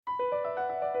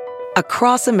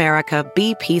Across America,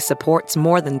 BP supports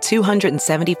more than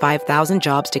 275,000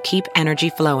 jobs to keep energy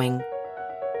flowing.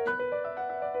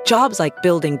 Jobs like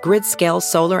building grid-scale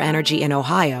solar energy in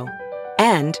Ohio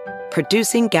and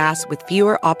producing gas with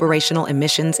fewer operational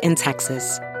emissions in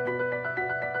Texas.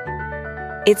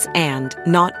 It's and,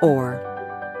 not or.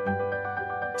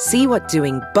 See what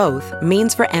doing both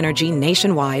means for energy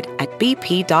nationwide at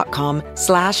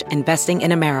bp.com/investing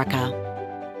in America.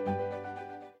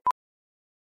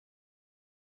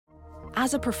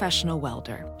 As a professional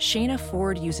welder, Shayna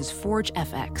Ford uses Forge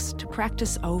FX to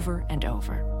practice over and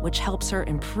over, which helps her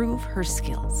improve her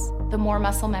skills. The more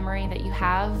muscle memory that you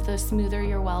have, the smoother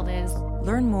your weld is.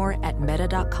 Learn more at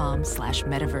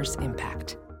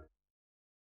meta.com/metaverseimpact.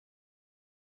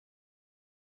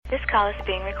 This call is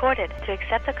being recorded. To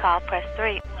accept the call, press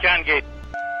 3. John Gate.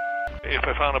 If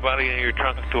I found a body in your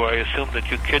trunk, do I assume that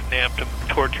you kidnapped him,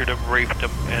 tortured him, raped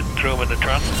him, and threw him in the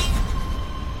trunk?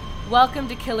 Welcome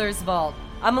to Killer's Vault.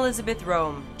 I'm Elizabeth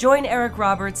Rome. Join Eric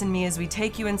Roberts and me as we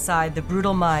take you inside the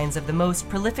brutal minds of the most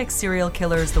prolific serial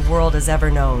killers the world has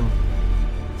ever known.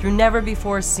 Through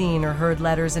never-before-seen or heard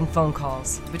letters and phone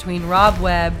calls between Rob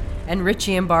Webb and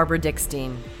Richie and Barbara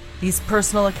Dickstein, these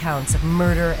personal accounts of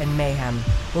murder and mayhem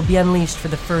will be unleashed for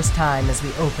the first time as we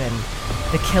open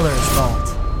the Killer's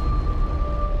Vault.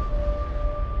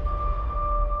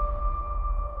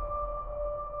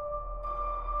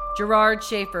 Gerard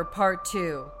Schaefer, Part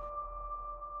 2.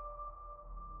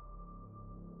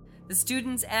 The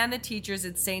students and the teachers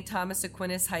at St. Thomas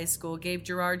Aquinas High School gave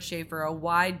Gerard Schaefer a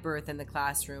wide berth in the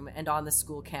classroom and on the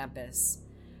school campus.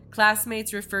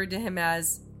 Classmates referred to him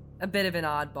as a bit of an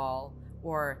oddball,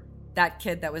 or that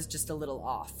kid that was just a little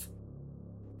off.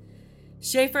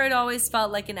 Schaefer had always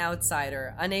felt like an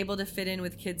outsider, unable to fit in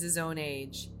with kids his own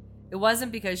age. It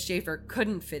wasn't because Schaefer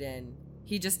couldn't fit in,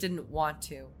 he just didn't want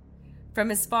to. From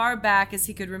as far back as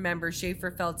he could remember,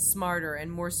 Schaefer felt smarter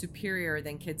and more superior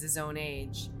than kids his own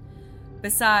age.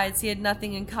 Besides, he had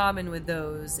nothing in common with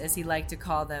those, as he liked to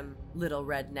call them, little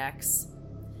rednecks.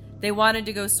 They wanted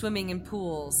to go swimming in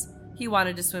pools. He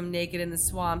wanted to swim naked in the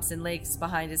swamps and lakes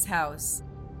behind his house.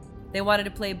 They wanted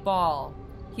to play ball.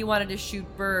 He wanted to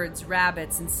shoot birds,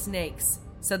 rabbits, and snakes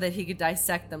so that he could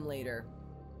dissect them later.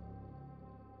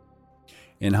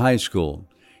 In high school,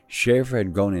 Schaefer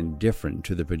had grown indifferent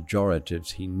to the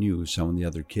pejoratives he knew some of the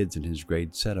other kids in his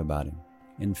grade said about him.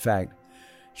 In fact,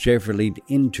 Schaefer leaned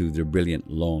into the brilliant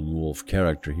lone wolf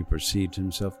character he perceived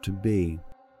himself to be.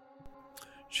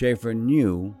 Schaefer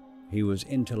knew he was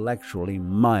intellectually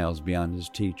miles beyond his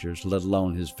teachers, let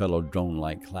alone his fellow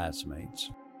drone-like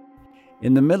classmates.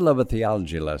 In the middle of a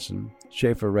theology lesson,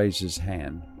 Schaefer raised his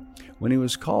hand. When he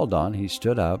was called on, he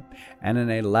stood up, and in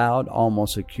a loud,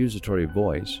 almost accusatory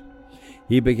voice,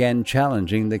 he began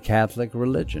challenging the Catholic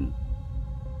religion.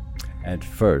 At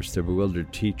first, the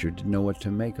bewildered teacher didn't know what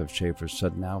to make of Schaefer's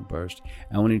sudden outburst,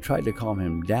 and when he tried to calm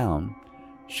him down,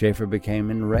 Schaefer became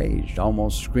enraged,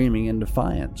 almost screaming in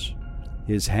defiance.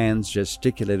 His hands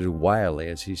gesticulated wildly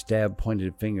as he stabbed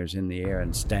pointed fingers in the air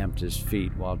and stamped his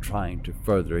feet while trying to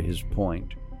further his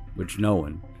point, which no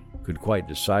one could quite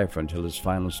decipher until his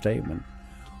final statement,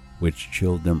 which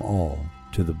chilled them all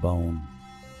to the bone.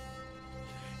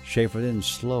 Schaefer then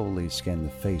slowly scanned the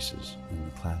faces in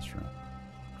the classroom.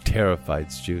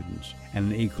 Terrified students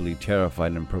and an equally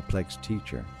terrified and perplexed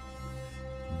teacher.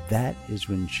 That is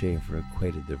when Schaefer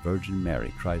equated the Virgin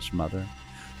Mary, Christ's mother,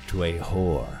 to a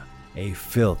whore, a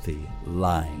filthy,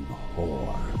 lying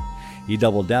whore. He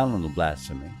doubled down on the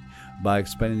blasphemy by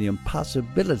explaining the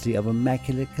impossibility of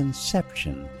immaculate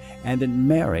conception, and that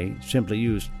Mary simply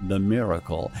used the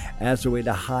miracle as a way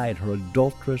to hide her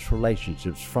adulterous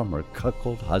relationships from her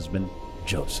cuckold husband,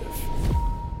 Joseph.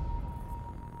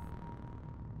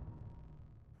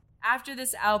 After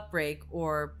this outbreak,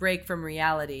 or break from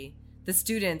reality, the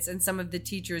students and some of the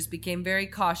teachers became very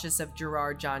cautious of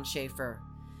Gerard John Schaefer.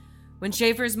 When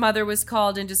Schaefer's mother was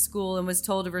called into school and was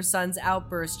told of her son's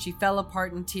outburst, she fell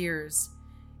apart in tears.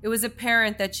 It was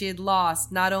apparent that she had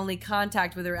lost not only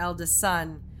contact with her eldest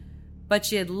son, but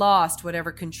she had lost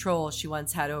whatever control she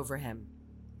once had over him.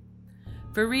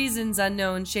 For reasons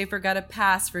unknown, Schaefer got a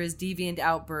pass for his deviant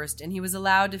outburst, and he was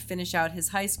allowed to finish out his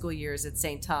high school years at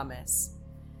St. Thomas.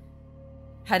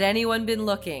 Had anyone been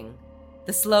looking,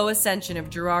 the slow ascension of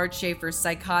Gerard Schaefer's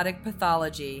psychotic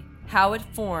pathology, how it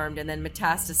formed and then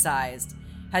metastasized,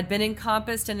 had been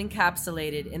encompassed and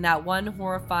encapsulated in that one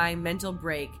horrifying mental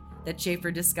break that Schaefer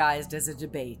disguised as a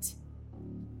debate.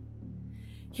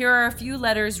 Here are a few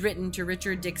letters written to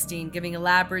Richard Dickstein giving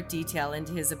elaborate detail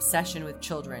into his obsession with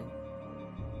children.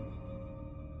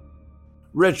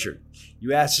 Richard,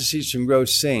 you asked to see some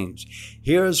gross scenes.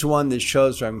 Here's one that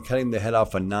shows where I'm cutting the head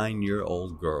off a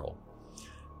 9-year-old girl.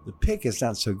 The pic is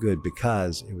not so good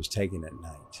because it was taken at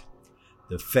night.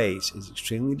 The face is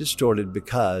extremely distorted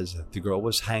because the girl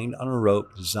was hanged on a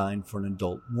rope designed for an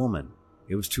adult woman.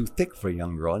 It was too thick for a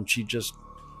young girl, and she just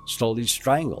slowly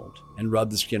strangled and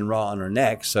rubbed the skin raw on her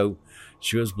neck, so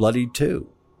she was bloodied too.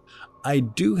 I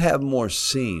do have more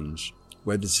scenes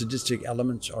where the sadistic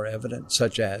elements are evident,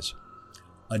 such as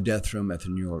a death room at the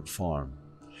New York farm.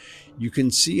 You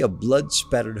can see a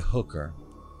blood-spattered hooker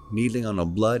kneeling on a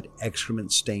blood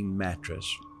excrement-stained mattress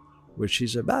where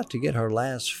she's about to get her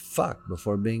last fuck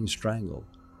before being strangled.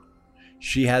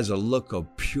 She has a look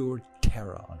of pure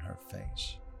terror on her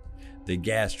face. The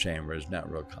gas chamber is not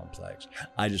real complex.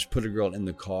 I just put a girl in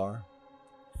the car,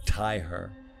 tie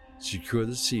her, secure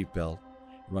the seatbelt,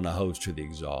 and run a hose to the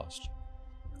exhaust.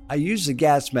 I use the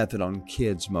gas method on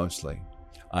kids mostly.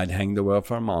 I'd hang the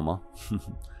welfare mama,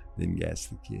 then gas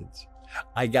the kids.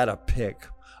 I got a pic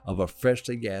of a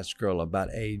freshly gassed girl about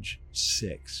age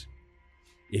 6.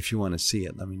 If you want to see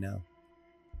it, let me know.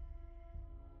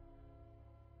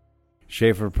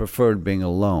 Schaefer preferred being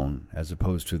alone as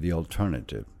opposed to the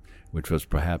alternative, which was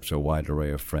perhaps a wide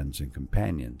array of friends and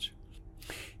companions.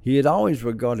 He had always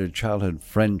regarded childhood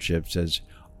friendships as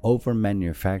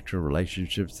over-manufactured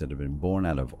relationships that had been born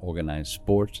out of organized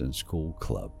sports and school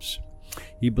clubs.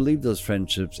 He believed those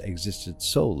friendships existed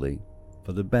solely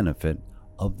for the benefit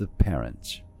of the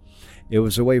parents. It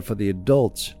was a way for the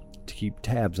adults to keep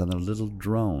tabs on their little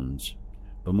drones,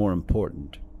 but more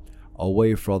important, a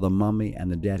way for all the mommy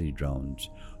and the daddy drones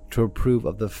to approve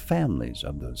of the families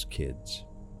of those kids.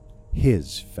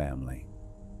 His family.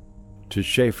 To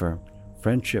Schaefer,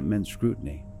 friendship meant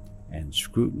scrutiny, and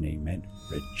scrutiny meant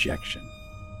rejection.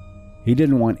 He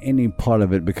didn't want any part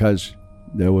of it because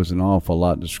there was an awful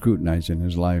lot to scrutinize in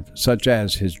his life, such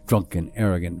as his drunken,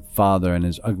 arrogant father and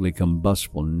his ugly,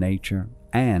 combustible nature,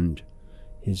 and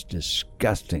his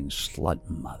disgusting slut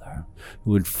mother,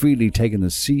 who had freely taken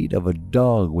the seed of a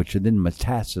dog which had then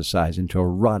metastasized into a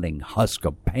rotting husk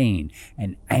of pain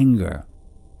and anger.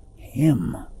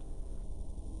 Him.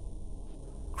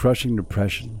 Crushing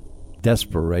depression,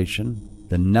 desperation,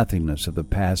 the nothingness of the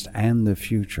past and the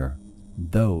future,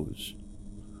 those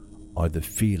are the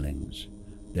feelings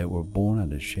that were born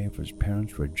out of Schaefer's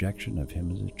parents' rejection of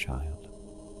him as a child.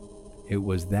 It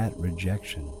was that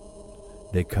rejection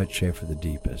that cut Schaefer the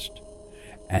deepest,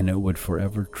 and it would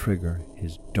forever trigger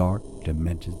his dark,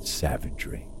 demented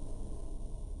savagery.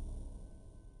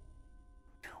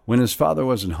 When his father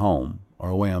wasn't home or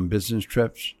away on business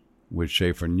trips, which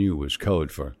Schaefer knew was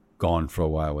code for gone for a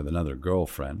while with another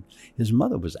girlfriend, his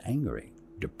mother was angry,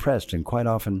 depressed, and quite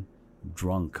often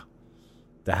drunk.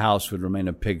 The house would remain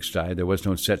a pigsty. There was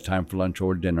no set time for lunch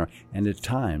or dinner, and at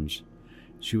times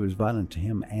she was violent to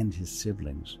him and his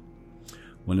siblings.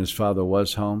 When his father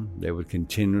was home, they would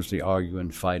continuously argue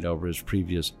and fight over his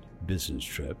previous business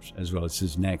trips, as well as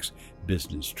his next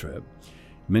business trip.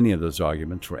 Many of those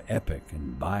arguments were epic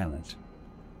and violent.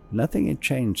 Nothing had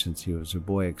changed since he was a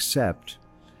boy except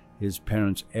his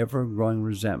parents' ever-growing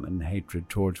resentment and hatred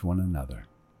towards one another.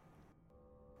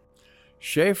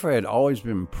 Schaefer had always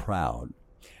been proud,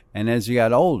 and as he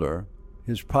got older,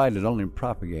 his pride had only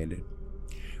propagated.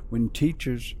 When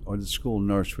teachers or the school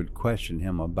nurse would question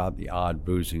him about the odd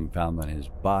bruising found on his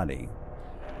body,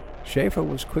 Schaefer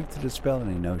was quick to dispel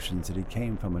any notions that he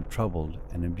came from a troubled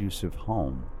and abusive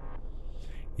home.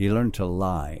 He learned to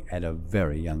lie at a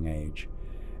very young age,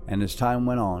 and as time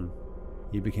went on,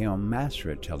 he became a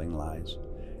master at telling lies,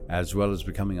 as well as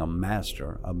becoming a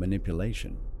master of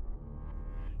manipulation.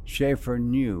 Schaefer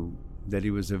knew that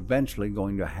he was eventually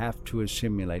going to have to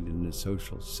assimilate into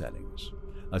social settings,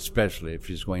 especially if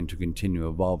he's going to continue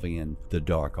evolving in the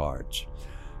dark arts.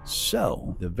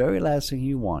 So, the very last thing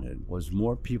he wanted was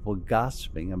more people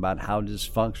gossiping about how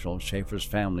dysfunctional Schaefer's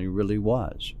family really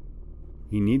was.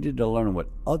 He needed to learn what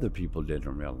other people did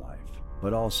in real life,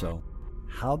 but also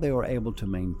how they were able to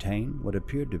maintain what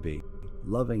appeared to be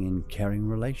loving and caring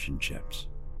relationships.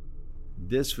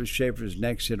 This was Schaefer's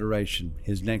next iteration,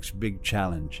 his next big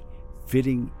challenge,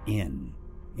 fitting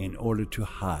in order to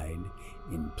hide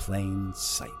in plain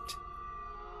sight.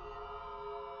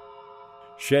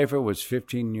 Schaefer was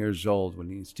 15 years old when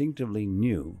he instinctively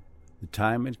knew the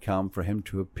time had come for him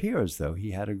to appear as though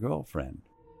he had a girlfriend.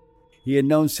 He had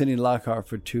known Cindy Lockhart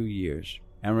for 2 years,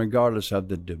 and regardless of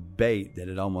the debate that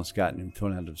had almost gotten him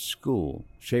thrown out of school,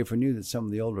 Schaefer knew that some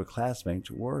of the older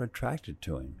classmates were attracted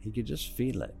to him. He could just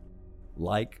feel it.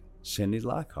 Like Cindy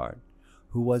Lockhart,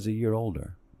 who was a year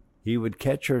older. He would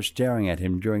catch her staring at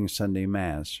him during Sunday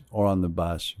Mass or on the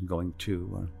bus going to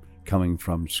or coming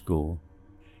from school.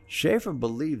 Schaefer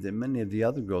believed that many of the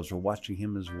other girls were watching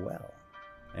him as well.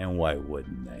 And why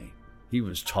wouldn't they? He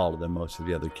was taller than most of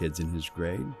the other kids in his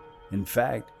grade. In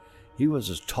fact, he was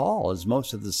as tall as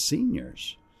most of the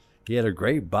seniors. He had a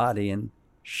great body and,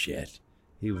 shit,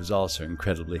 he was also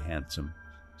incredibly handsome.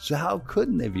 So how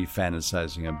couldn't they be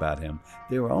fantasizing about him?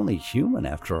 They were only human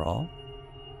after all.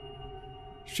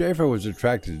 Schaefer was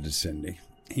attracted to Cindy.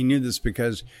 He knew this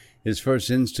because his first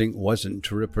instinct wasn't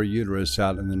to rip her uterus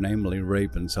out and then namely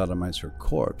rape and sodomize her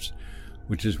corpse,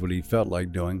 which is what he felt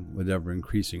like doing with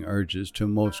ever-increasing urges to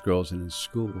most girls in his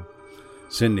school.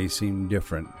 Cindy seemed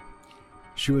different.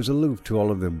 She was aloof to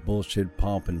all of the bullshit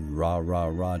pomp and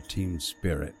rah team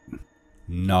spirit.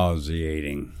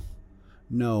 Nauseating.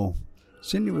 No,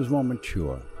 Cindy was more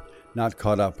mature, not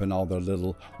caught up in all their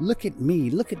little, look at me,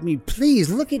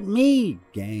 please, look at me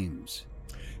games.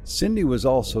 Cindy was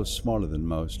also smarter than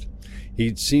most.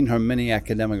 He'd seen her many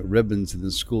academic ribbons in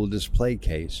the school display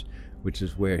case, which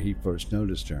is where he first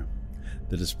noticed her.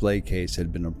 The display case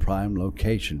had been a prime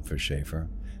location for Schaefer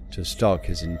to stalk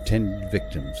his intended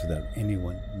victims without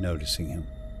anyone noticing him.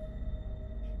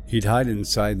 He'd hide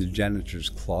inside the janitor's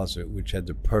closet, which had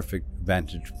the perfect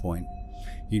vantage point.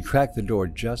 He'd crack the door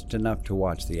just enough to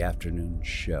watch the afternoon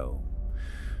show.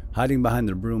 Hiding behind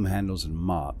the broom handles and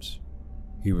mops,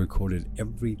 he recorded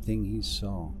everything he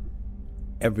saw.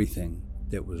 Everything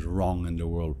that was wrong in the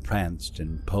world pranced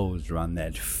and posed around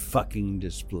that fucking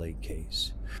display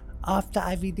case. Off to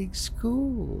Ivy League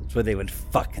schools, where they would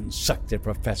fucking suck their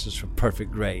professors for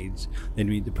perfect grades. They'd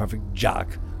meet the perfect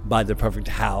jock, buy the perfect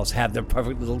house, have their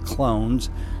perfect little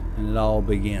clones, and it all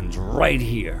begins right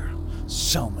here.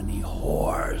 So many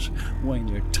whores wearing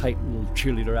their tight little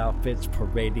cheerleader outfits,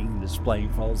 parading and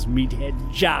displaying for all those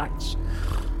meathead jocks.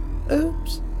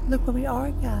 Oops, look where we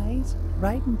are, guys.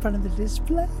 Right in front of the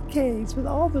display case with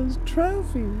all those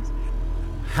trophies.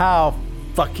 How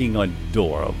fucking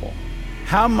adorable.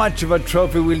 How much of a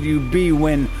trophy will you be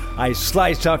when I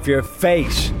slice off your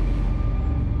face?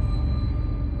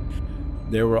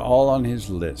 They were all on his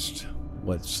list.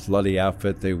 What slutty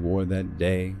outfit they wore that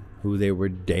day, who they were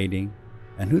dating,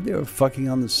 and who they were fucking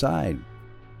on the side.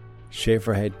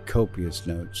 Schaefer had copious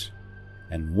notes,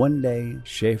 and one day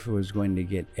Schaefer was going to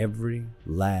get every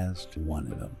last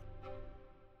one of them.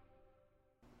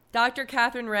 Dr.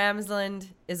 Catherine Ramsland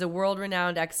is a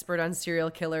world-renowned expert on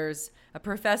serial killers, a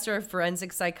professor of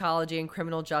forensic psychology and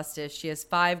criminal justice. She has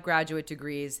 5 graduate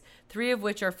degrees, 3 of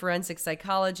which are forensic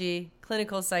psychology,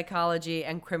 clinical psychology,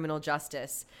 and criminal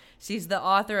justice. She's the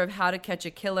author of How to Catch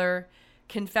a Killer,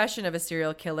 Confession of a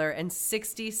Serial Killer, and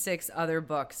 66 other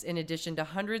books, in addition to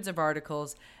hundreds of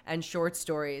articles and short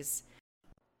stories.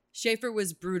 Schaefer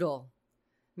was brutal,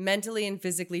 mentally and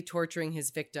physically torturing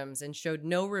his victims, and showed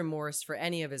no remorse for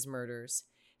any of his murders.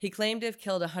 He claimed to have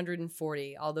killed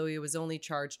 140, although he was only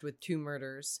charged with 2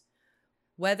 murders.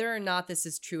 Whether or not this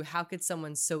is true, how could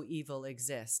someone so evil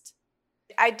exist?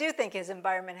 I do think his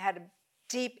environment had a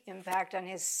deep impact on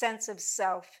his sense of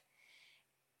self,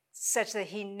 such that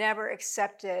he never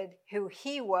accepted who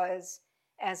he was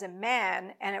as a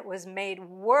man, and it was made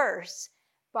worse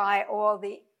by all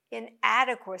the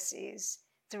inadequacies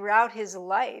throughout his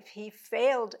life. He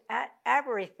failed at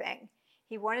everything.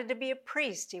 He wanted to be a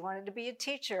priest. He wanted to be a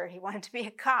teacher. He wanted to be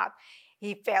a cop.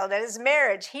 He failed at his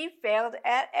marriage. He failed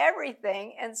at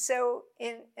everything. And so,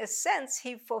 in a sense,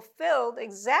 he fulfilled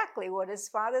exactly what his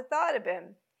father thought of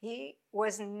him. He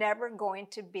was never going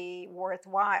to be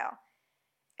worthwhile.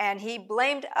 And he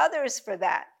blamed others for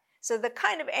that. So the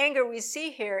kind of anger we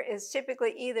see here is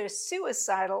typically either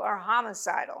suicidal or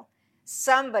homicidal.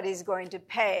 Somebody's going to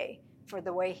pay for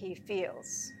the way he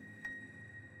feels.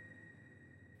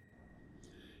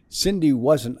 Cindy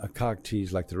wasn't a cock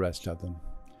tease like the rest of them.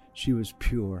 She was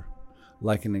pure,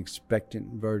 like an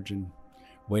expectant virgin,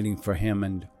 waiting for him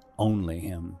and only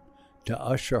him to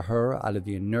usher her out of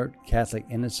the inert Catholic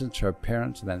innocence her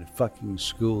parents and that fucking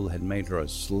school had made her a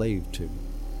slave to.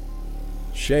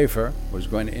 Schaefer was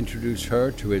going to introduce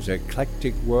her to his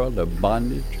eclectic world of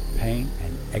bondage, pain,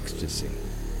 and ecstasy.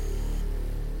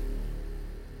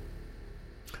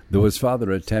 Though his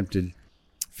father attempted,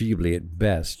 feebly at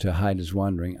best, to hide his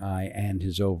wandering eye and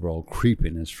his overall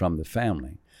creepiness from the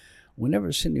family,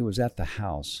 whenever Cindy was at the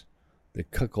house, the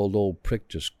cuckold old prick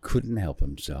just couldn't help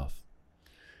himself.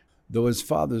 Though his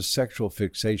father's sexual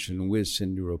fixation with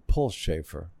Cindy repulsed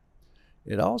Schaefer,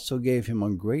 it also gave him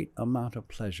a great amount of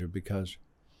pleasure because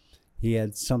he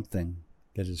had something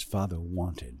that his father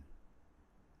wanted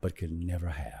but could never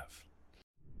have.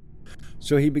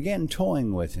 So he began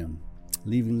toying with him,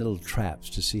 leaving little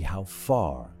traps to see how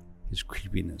far his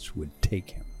creepiness would take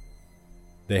him.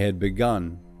 They had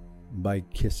begun by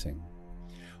kissing.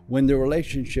 When the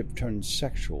relationship turned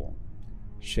sexual,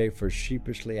 Schaefer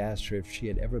sheepishly asked her if she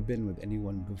had ever been with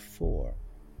anyone before.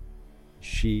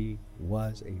 She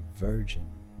was a virgin.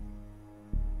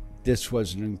 This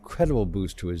was an incredible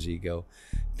boost to his ego,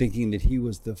 thinking that he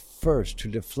was the first to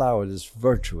deflower this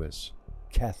virtuous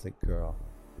Catholic girl.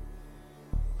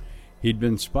 He'd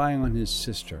been spying on his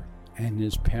sister and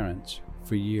his parents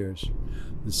for years,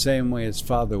 the same way his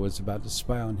father was about to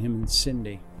spy on him and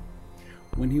Cindy.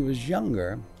 When he was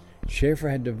younger, Schaefer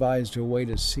had devised a way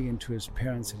to see into his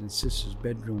parents' and his sister's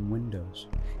bedroom windows,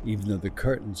 even though the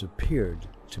curtains appeared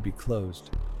to be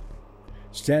closed.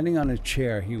 Standing on a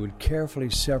chair, he would carefully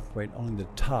separate only the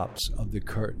tops of the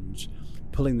curtains,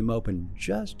 pulling them open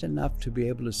just enough to be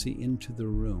able to see into the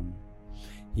room.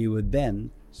 He would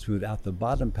then smooth out the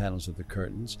bottom panels of the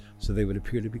curtains so they would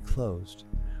appear to be closed,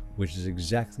 which is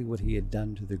exactly what he had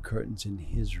done to the curtains in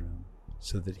his room,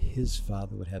 so that his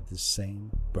father would have the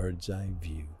same bird's-eye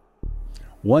view.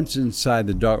 Once inside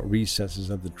the dark recesses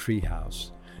of the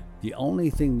treehouse, the only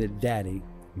thing that Daddy,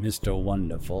 Mr.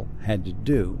 Wonderful, had to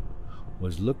do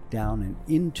was look down and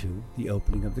into the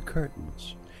opening of the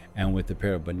curtains, and with a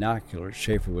pair of binoculars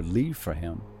Schaefer would leave for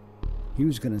him, he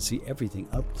was going to see everything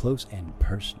up close and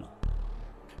personal.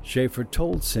 Schaefer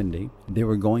told Cindy they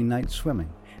were going night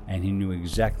swimming, and he knew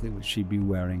exactly what she'd be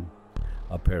wearing: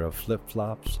 a pair of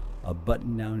flip-flops, a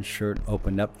button-down shirt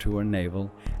opened up to her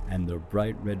navel, and the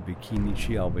bright red bikini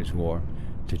she always wore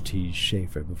to tease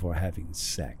Schaefer before having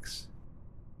sex.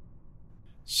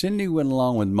 Cindy went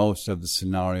along with most of the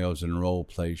scenarios and role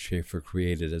plays Schaefer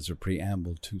created as a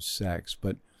preamble to sex,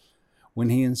 but when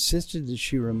he insisted that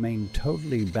she remain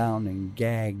totally bound and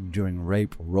gagged during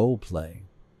rape role play,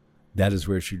 that is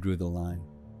where she drew the line.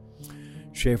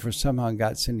 Schaefer somehow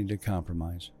got Cindy to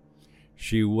compromise.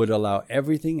 She would allow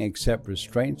everything except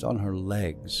restraints on her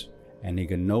legs, and he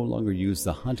could no longer use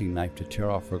the hunting knife to tear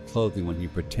off her clothing when he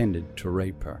pretended to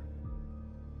rape her.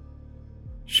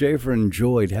 Schaefer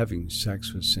enjoyed having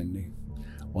sex with Cindy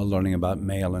while learning about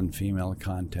male and female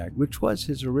contact, which was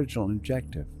his original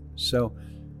objective, so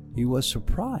he was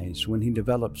surprised when he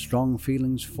developed strong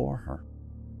feelings for her.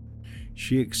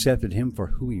 She accepted him for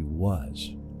who he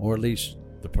was, or at least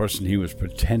the person he was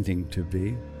pretending to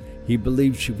be. He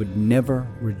believed she would never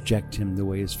reject him the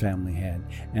way his family had,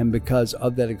 and because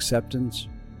of that acceptance,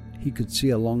 he could see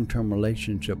a long-term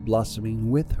relationship blossoming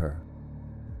with her.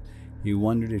 He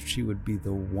wondered if she would be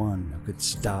the one who could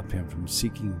stop him from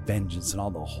seeking vengeance on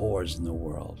all the whores in the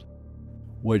world.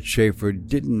 What Schaefer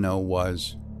didn't know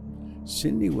was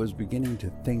Cindy was beginning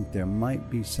to think there might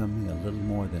be something a little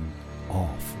more than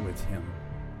off with him.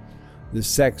 The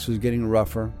sex was getting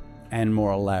rougher and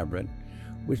more elaborate,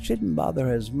 which didn't bother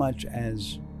her as much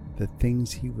as the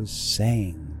things he was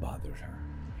saying bothered her.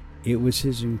 It was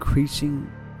his increasing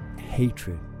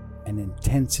hatred and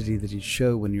intensity that he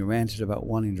showed when he ranted about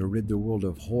wanting to rid the world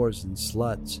of whores and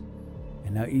sluts,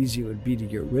 and how easy it would be to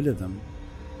get rid of them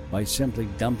by simply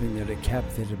dumping their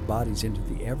decapitated bodies into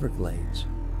the Everglades.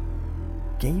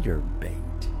 Gator bait,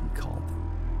 he called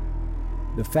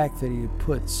them. The fact that he had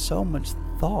put so much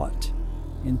thought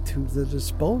into the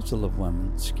disposal of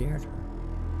women scared her.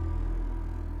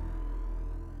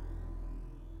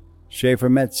 Schaefer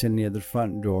met Cindy at the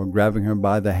front door, grabbing her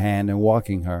by the hand and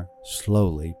walking her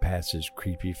slowly past his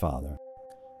creepy father.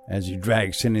 As he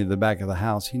dragged Cindy to the back of the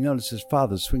house, he noticed his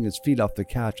father swing his feet off the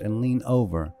couch and lean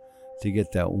over to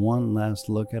get that one last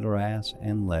look at her ass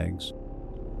and legs.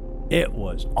 It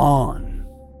was on.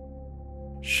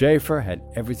 Schaefer had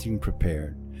everything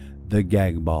prepared. The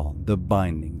gag ball, the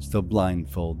bindings, the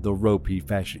blindfold, the rope he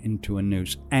fashioned into a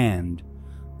noose, and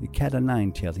the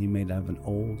cat-o'-nine-tail he made out of an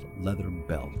old leather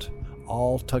belt,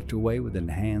 all tucked away within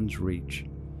hand's reach.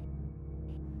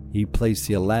 He placed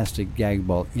the elastic gag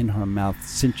ball in her mouth,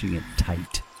 cinching it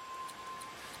tight.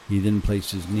 He then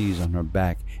placed his knees on her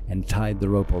back and tied the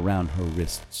rope around her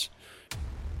wrists.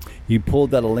 He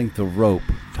pulled out a length of rope,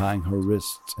 tying her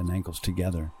wrists and ankles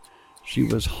together. She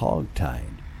was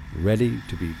hog-tied, ready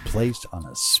to be placed on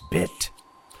a spit.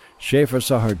 Schaefer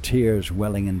saw her tears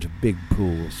welling into big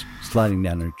pools, sliding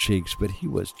down her cheeks, but he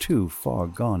was too far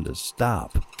gone to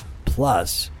stop.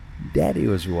 Plus, Daddy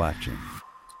was watching.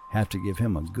 Have to give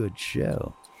him a good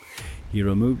show. He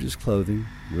removed his clothing,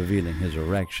 revealing his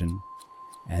erection,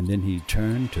 and then he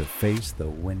turned to face the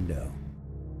window.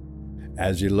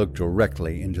 As he looked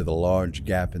directly into the large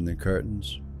gap in the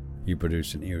curtains, he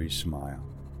produced an eerie smile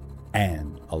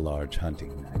and a large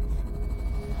hunting knife.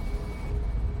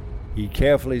 He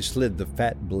carefully slid the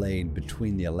fat blade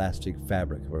between the elastic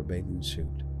fabric of her bathing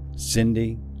suit.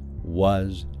 Cindy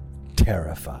was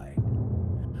terrified,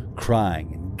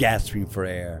 crying and gasping for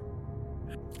air.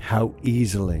 How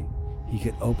easily he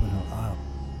could open her up.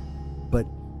 But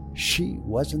she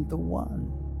wasn't the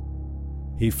one.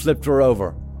 He flipped her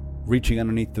over. Reaching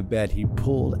underneath the bed, he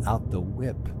pulled out the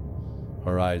whip.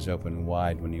 Her eyes opened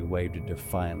wide when he waved it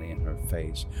defiantly in her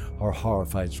face, her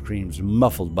horrified screams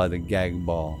muffled by the gag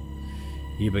ball.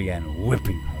 He began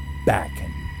whipping her back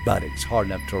and buttocks hard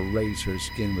enough to raise her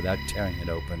skin without tearing it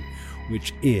open,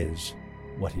 which is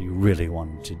what he really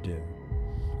wanted to do.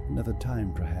 Another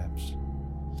time, perhaps.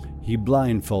 He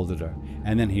blindfolded her,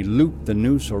 and then he looped the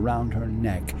noose around her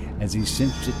neck. As he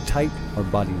cinched it tight, her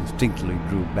body instinctively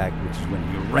drew back, which is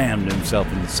when he rammed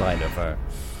himself inside of her.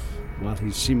 While he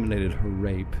simulated her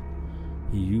rape,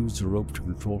 he used the rope to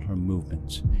control her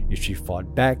movements. If she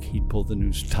fought back, he'd pull the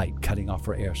noose tight, cutting off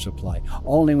her air supply.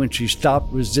 Only when she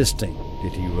stopped resisting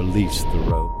did he release the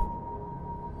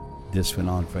rope. This went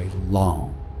on for a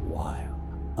long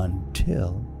while,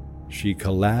 until she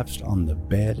collapsed on the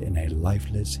bed in a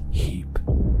lifeless heap.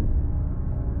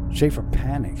 Schaefer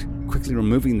panicked, quickly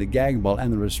removing the gag ball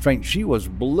and the restraint. She was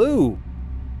blue.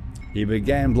 He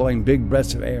began blowing big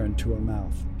breaths of air into her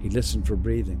mouth. He listened for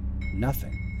breathing.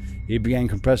 Nothing. He began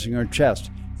compressing her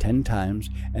chest 10 times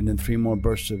and then 3 more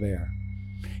bursts of air.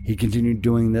 He continued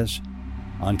doing this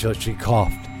until she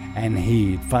coughed and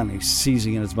heaved, finally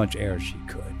seizing in as much air as she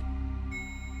could.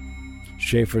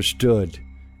 Schaefer stood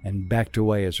and backed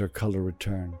away as her color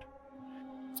returned.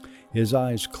 His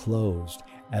eyes closed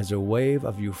as a wave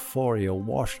of euphoria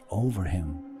washed over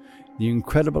him. The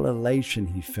incredible elation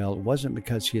he felt wasn't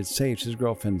because he had saved his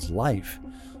girlfriend's life.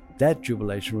 That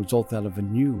jubilation resulted out of a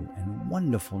new and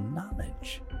wonderful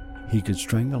knowledge. He could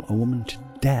strangle a woman to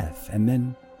death and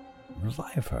then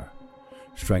revive her.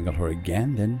 Strangle her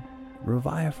again, then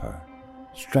revive her.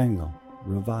 Strangle,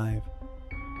 revive,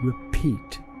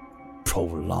 repeat.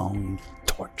 Prolonged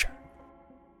torture.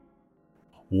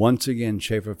 Once again,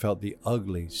 Schaefer felt the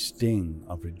ugly sting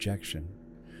of rejection.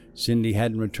 Cindy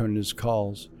hadn't returned his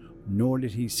calls, nor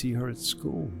did he see her at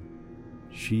school.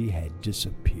 She had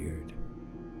disappeared.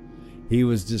 He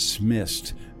was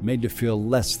dismissed, made to feel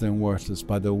less than worthless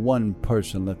by the one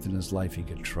person left in his life he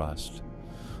could trust.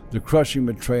 The crushing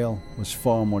betrayal was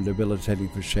far more debilitating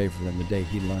for Schaefer than the day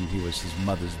he learned he was his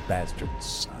mother's bastard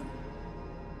son.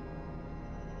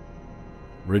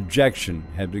 Rejection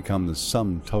had become the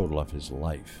sum total of his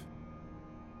life.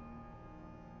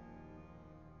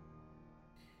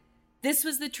 This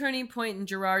was the turning point in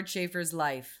Gerard Schaefer's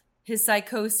life. His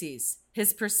psychoses,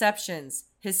 his perceptions,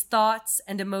 his thoughts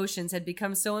and emotions had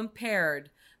become so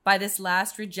impaired by this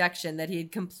last rejection that he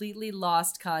had completely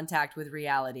lost contact with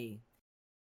reality.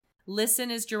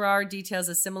 Listen as Gerard details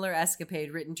a similar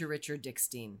escapade written to Richard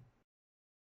Dickstein.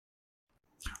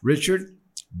 Richard,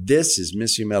 this is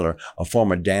Missy Miller, a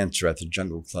former dancer at the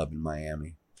Jungle Club in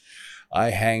Miami. I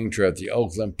hanged her at the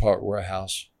Oakland Park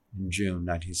Warehouse in June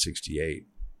 1968.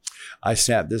 I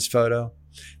snapped this photo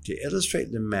to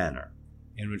illustrate the manner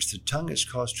in which the tongue is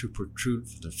caused to protrude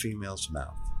from the female's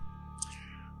mouth.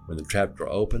 When the trapdoor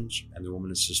opens and the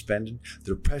woman is suspended,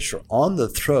 the pressure on the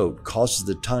throat causes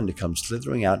the tongue to come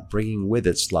slithering out, bringing with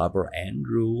it slobber and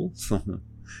drool.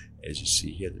 As you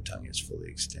see here, the tongue is fully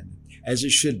extended, as it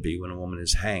should be when a woman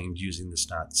is hanged using the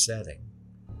snot setting.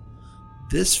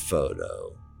 This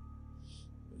photo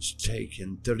was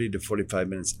taken 30 to 45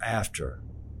 minutes after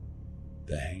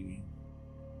the hanging.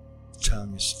 The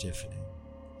tongue is stiffening,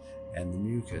 and the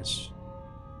mucus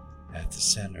at the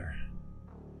center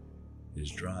is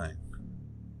drying.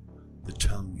 The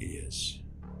tongue is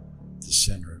the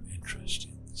center of interest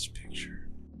in this picture.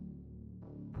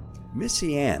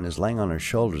 Missy Ann is laying on her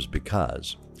shoulders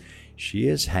because she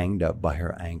is hanged up by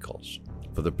her ankles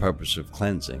for the purpose of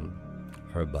cleansing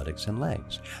her buttocks and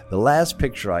legs. The last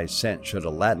picture I sent showed a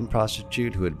Latin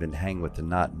prostitute who had been hanged with the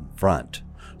knot in front,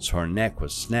 so her neck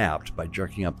was snapped by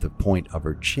jerking up the point of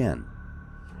her chin.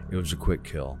 It was a quick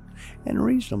kill and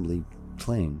reasonably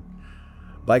clean.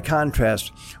 By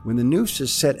contrast, when the noose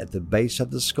is set at the base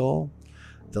of the skull,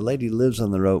 the lady lives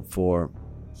on the rope for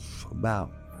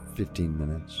about 15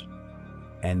 minutes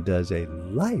and does a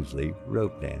lively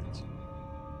rope dance.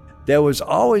 There was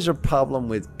always a problem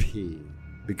with pee,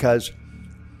 because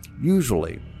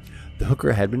usually the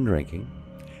hooker had been drinking,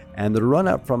 and the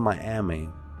run-up from Miami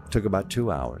took about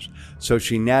 2 hours, so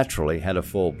she naturally had a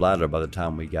full bladder by the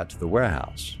time we got to the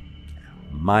warehouse.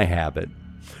 My habit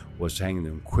was to hang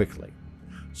them quickly,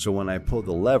 so when I pulled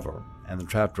the lever and the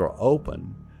trapdoor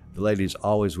opened, the ladies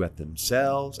always wet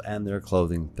themselves and their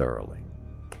clothing thoroughly.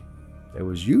 There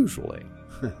was usually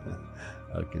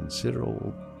a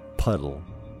considerable puddle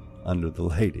under the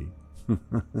lady.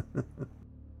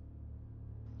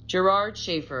 Gerard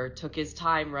Schaefer took his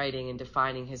time writing and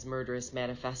defining his murderous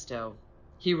manifesto.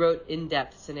 He wrote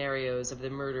in-depth scenarios of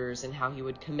the murders and how he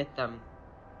would commit them.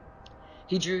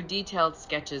 He drew detailed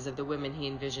sketches of the women he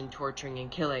envisioned torturing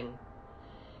and killing.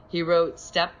 He wrote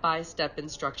step-by-step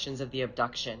instructions of the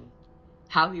abduction,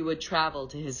 how he would travel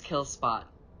to his kill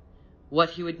spot,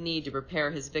 what he would need to prepare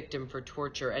his victim for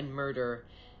torture and murder,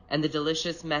 and the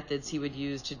delicious methods he would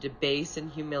use to debase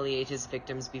and humiliate his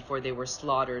victims before they were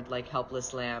slaughtered like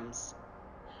helpless lambs.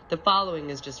 The following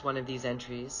is just one of these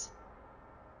entries.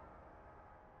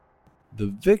 The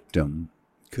victim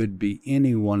could be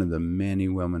any one of the many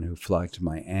women who flocked to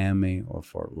Miami or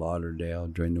Fort Lauderdale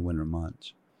during the winter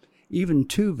months. Even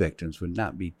two victims would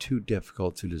not be too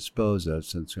difficult to dispose of,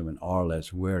 since women are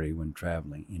less wary when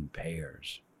traveling in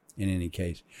pairs. In any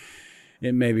case,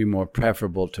 it may be more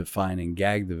preferable to find and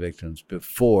gag the victims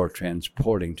before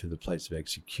transporting to the place of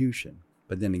execution.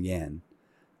 But then again,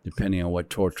 depending on what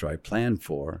torture I plan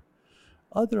for,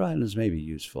 other items may be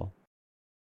useful.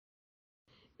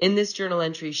 In this journal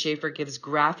entry, Schaefer gives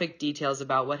graphic details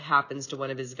about what happens to one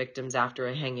of his victims after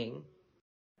a hanging.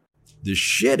 The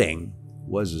shitting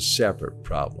was a separate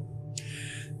problem.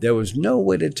 There was no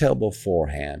way to tell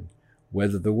beforehand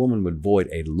whether the woman would void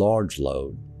a large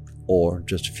load or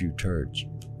just a few turds.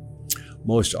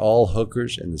 Most all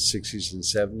hookers in the 60s and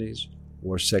 70s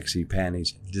wore sexy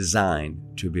panties designed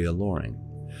to be alluring.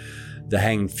 The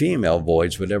hanged female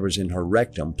voids whatever's in her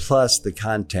rectum, plus the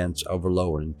contents of her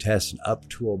lower intestine, up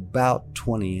to about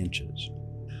 20 inches.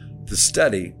 The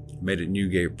study made at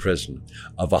Newgate Prison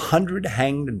of 100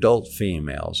 hanged adult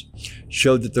females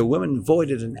showed that the women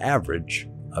voided an average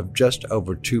of just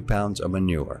over 2 pounds of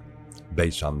manure,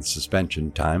 based on the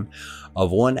suspension time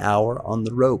of 1 hour on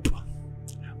the rope.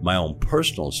 My own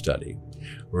personal study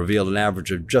revealed an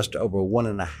average of just over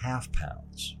 1.5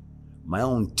 pounds. My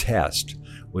own test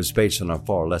was based on a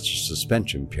far lesser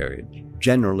suspension period,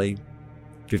 generally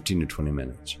 15 to 20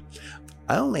 minutes.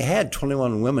 I only had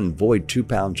 21 women void 2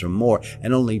 pounds or more,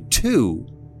 and only 2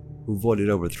 who voided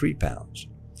over 3 pounds.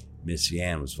 Missy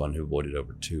Ann was one who voided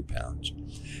over 2 pounds.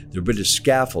 The British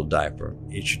scaffold diaper,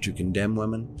 issued to condemned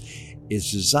women,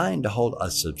 is designed to hold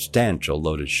a substantial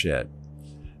load of shit.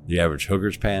 The average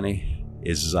hooker's panty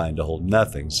is designed to hold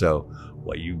nothing, so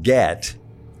what you get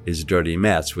is a dirty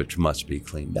mess which must be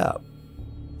cleaned up.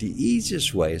 The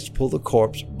easiest way is to pull the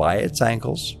corpse by its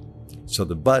ankles so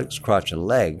the buttocks, crotch, and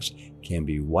legs can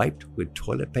be wiped with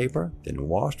toilet paper, then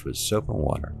washed with soap and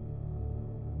water.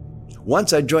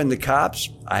 Once I joined the cops,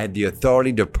 I had the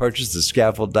authority to purchase the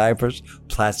scaffold diapers,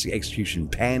 plastic execution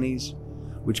panties,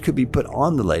 which could be put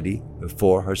on the lady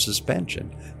before her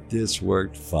suspension. This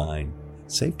worked fine.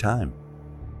 Saved time.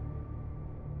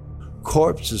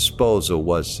 Corpse disposal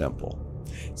was simple.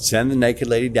 Send the naked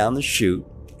lady down the chute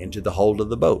into the hold of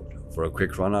the boat for a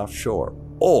quick run offshore.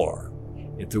 Or,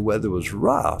 if the weather was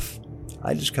rough,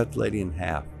 I just cut the lady in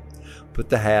half, put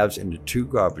the halves into 2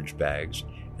 garbage bags,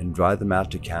 and dry them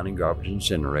out to county garbage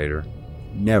incinerator.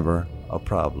 Never a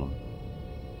problem.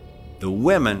 The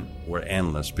women were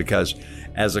endless because,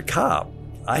 as a cop,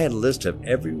 I had a list of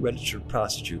every registered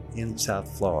prostitute in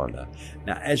South Florida.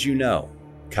 Now, as you know,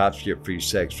 cops get free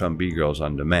sex from B-girls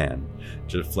on demand.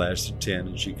 Just flash the tin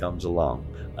and she comes along.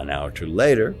 An hour or two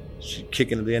later, she's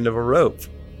kicking at the end of a rope.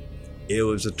 It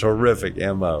was a terrific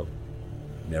MO.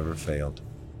 Never failed.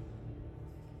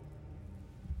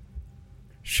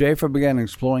 Schaefer began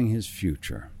exploring his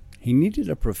future. He needed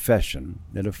a profession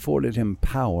that afforded him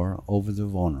power over the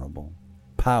vulnerable,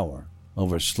 power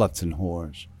over sluts and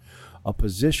whores, a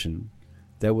position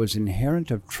that was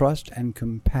inherent of trust and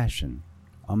compassion,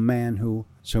 a man who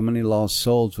so many lost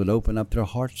souls would open up their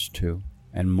hearts to,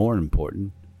 and more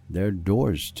important, their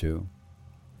doors to.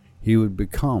 He would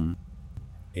become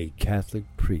a Catholic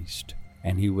priest,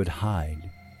 and he would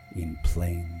hide in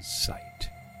plain sight.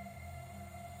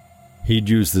 He'd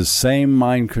use the same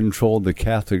mind control the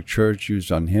Catholic Church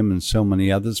used on him and so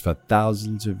many others for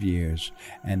thousands of years,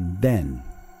 and then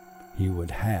he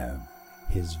would have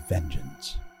his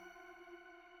vengeance.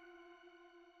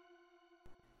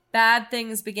 Bad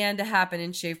things began to happen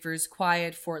in Schaefer's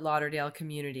quiet Fort Lauderdale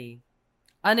community.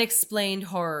 Unexplained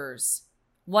horrors.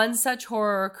 One such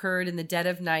horror occurred in the dead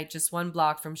of night just 1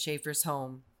 block from Schaefer's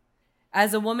home.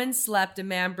 As a woman slept, a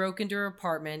man broke into her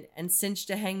apartment and cinched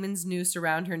a hangman's noose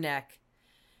around her neck.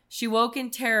 She woke in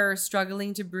terror,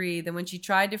 struggling to breathe, and when she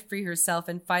tried to free herself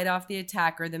and fight off the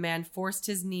attacker, the man forced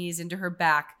his knees into her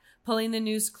back, pulling the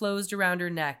noose closed around her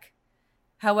neck.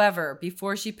 However,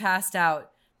 before she passed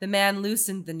out, the man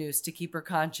loosened the noose to keep her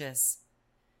conscious.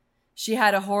 She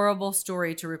had a horrible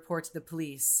story to report to the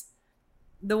police.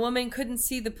 The woman couldn't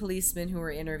see the policemen who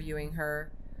were interviewing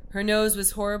her. Her nose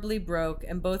was horribly broke,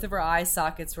 and both of her eye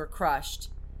sockets were crushed.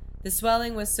 The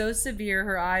swelling was so severe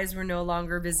her eyes were no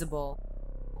longer visible.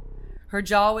 Her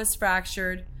jaw was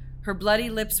fractured, her bloody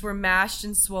lips were mashed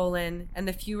and swollen, and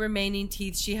the few remaining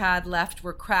teeth she had left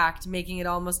were cracked, making it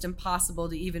almost impossible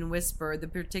to even whisper the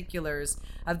particulars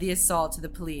of the assault to the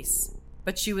police.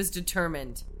 But she was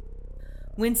determined.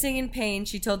 Wincing in pain,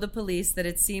 she told the police that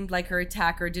it seemed like her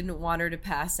attacker didn't want her to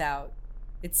pass out.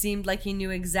 It seemed like he knew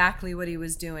exactly what he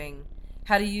was doing,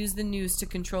 how to use the noose to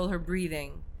control her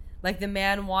breathing, like the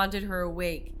man wanted her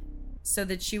awake so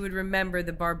that she would remember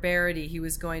the barbarity he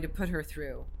was going to put her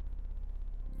through.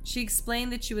 She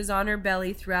explained that she was on her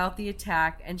belly throughout the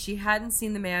attack and she hadn't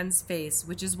seen the man's face,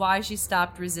 which is why she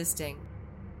stopped resisting.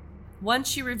 Once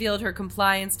she revealed her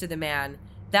compliance to the man,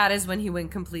 that is when he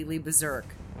went completely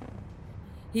berserk.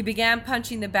 He began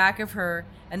punching the back of her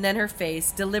and then her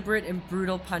face, deliberate and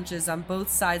brutal punches on both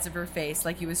sides of her face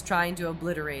like he was trying to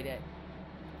obliterate it.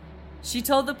 She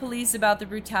told the police about the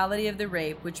brutality of the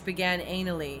rape, which began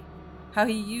anally, how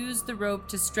he used the rope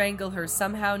to strangle her,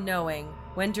 somehow knowing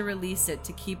when to release it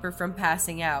to keep her from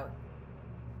passing out.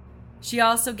 She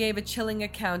also gave a chilling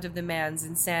account of the man's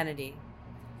insanity.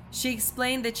 She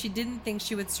explained that she didn't think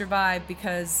she would survive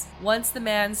because once the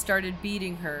man started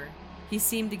beating her, he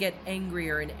seemed to get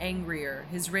angrier and angrier.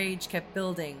 His rage kept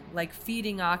building, like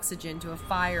feeding oxygen to a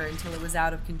fire until it was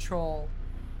out of control.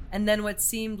 And then what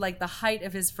seemed like the height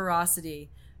of his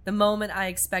ferocity, the moment I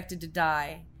expected to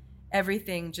die,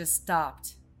 everything just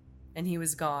stopped, and he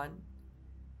was gone.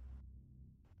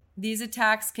 These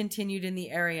attacks continued in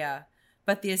the area,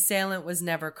 but the assailant was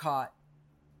never caught.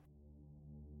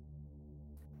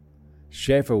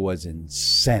 Schaefer was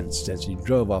incensed as he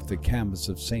drove off the campus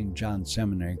of St. John's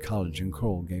Seminary College in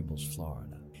Coral Gables,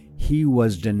 Florida. He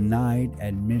was denied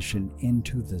admission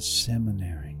into the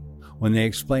seminary when they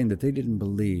explained that they didn't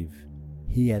believe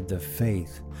he had the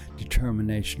faith,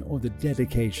 determination, or the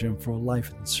dedication for a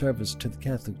life in service to the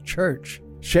Catholic Church.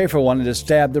 Schaefer wanted to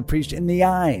stab the priest in the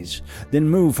eyes, then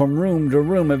move from room to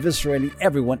room, eviscerating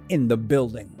everyone in the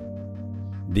building.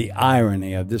 The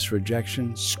irony of this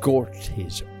rejection scorched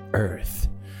his earth.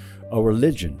 A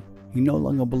religion he no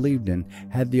longer believed in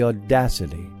had the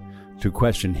audacity to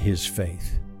question his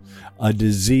faith. A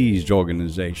diseased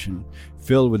organization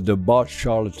filled with debauched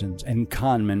charlatans and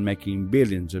conmen making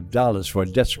billions of dollars for a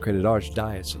desecrated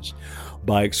archdiocese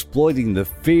by exploiting the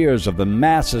fears of the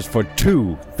masses for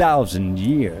 2,000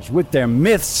 years with their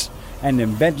myths and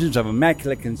inventions of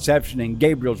Immaculate Conception and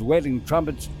Gabriel's wailing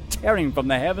trumpets tearing from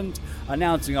the heavens,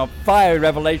 announcing a fiery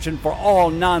revelation for all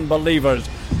non-believers.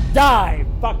 Die,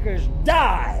 fuckers,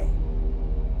 die!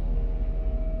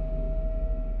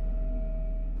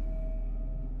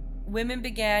 Women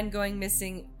began going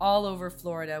missing all over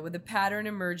Florida, with a pattern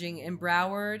emerging in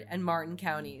Broward and Martin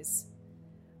counties.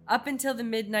 Up until the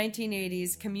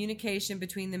mid-1980s, communication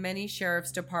between the many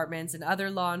sheriff's departments and other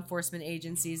law enforcement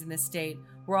agencies in the state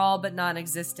were all but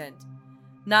non-existent.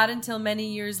 Not until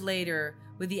many years later,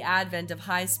 with the advent of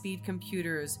high-speed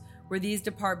computers, were these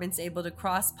departments able to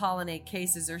cross-pollinate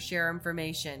cases or share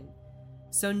information.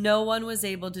 So no one was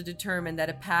able to determine that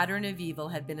a pattern of evil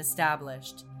had been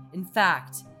established. In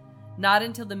fact, not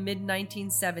until the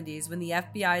mid-1970s, when the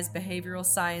FBI's Behavioral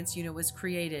Science Unit was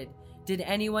created, did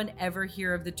anyone ever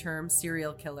hear of the term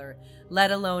serial killer,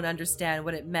 let alone understand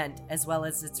what it meant as well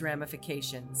as its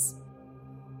ramifications.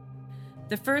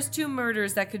 The first two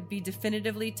murders that could be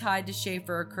definitively tied to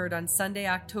Schaefer occurred on Sunday,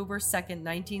 October 2,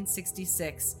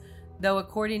 1966, though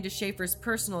according to Schaefer's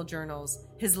personal journals,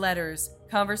 his letters,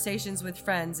 conversations with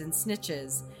friends and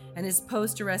snitches, and his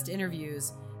post-arrest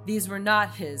interviews, these were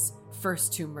not his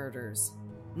first two murders.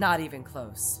 Not even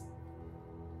close.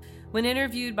 When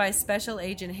interviewed by Special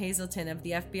Agent Hazelton of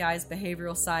the FBI's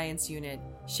Behavioral Science Unit,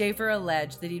 Schaefer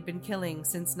alleged that he'd been killing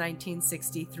since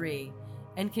 1963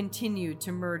 and continued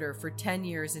to murder for 10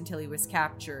 years until he was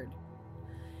captured.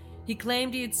 He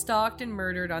claimed he had stalked and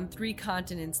murdered on 3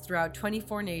 continents throughout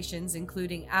 24 nations,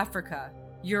 including Africa,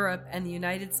 Europe, and the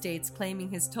United States,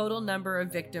 claiming his total number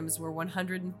of victims were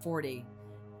 140,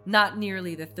 not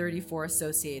nearly the 34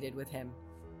 associated with him.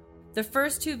 The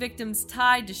first 2 victims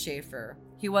tied to Schaefer,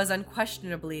 he was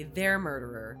unquestionably their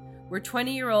murderer, were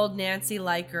 20-year-old Nancy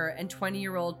Leiker and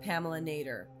 20-year-old Pamela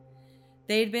Nader.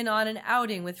 They had been on an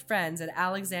outing with friends at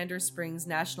Alexander Springs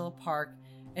National Park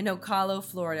in Ocala,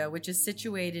 Florida, which is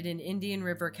situated in Indian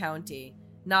River County,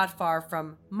 not far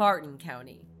from Martin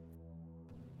County.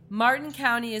 Martin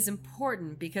County is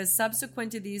important because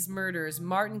subsequent to these murders,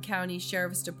 Martin County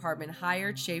Sheriff's Department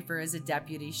hired Schaefer as a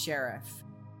deputy sheriff.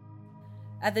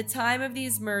 At the time of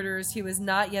these murders, he was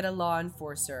not yet a law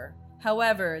enforcer.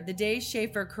 However, the day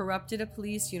Schaefer corrupted a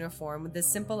police uniform with the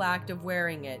simple act of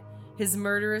wearing it, his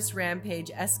murderous rampage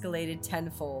escalated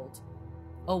tenfold.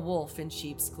 A wolf in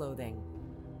sheep's clothing.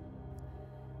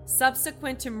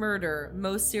 Subsequent to murder,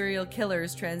 most serial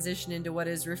killers transition into what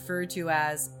is referred to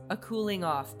as a cooling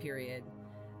off period,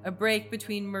 a break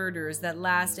between murders that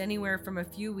last anywhere from a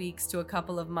few weeks to a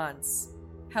couple of months.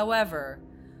 However,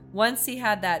 once he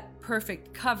had that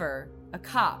perfect cover, a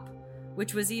cop,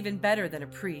 which was even better than a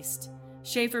priest,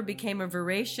 Schaefer became a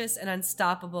voracious and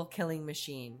unstoppable killing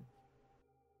machine.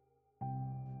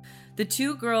 The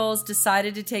two girls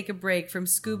decided to take a break from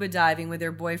scuba diving with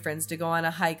their boyfriends to go on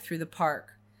a hike through the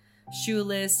park.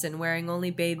 Shoeless and wearing only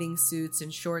bathing suits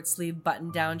and short-sleeved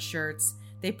button-down shirts,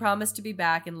 they promised to be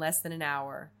back in less than an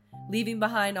hour, leaving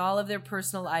behind all of their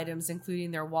personal items,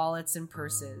 including their wallets and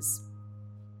purses.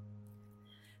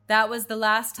 That was the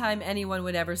last time anyone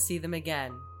would ever see them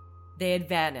again. They had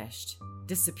vanished,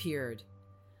 disappeared.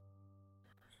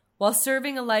 While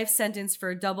serving a life sentence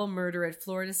for a double murder at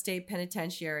Florida State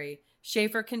Penitentiary,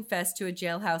 Schaefer confessed to a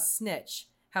jailhouse snitch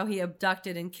how he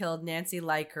abducted and killed Nancy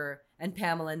Leiker and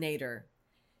Pamela Nader.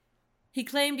 He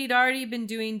claimed he'd already been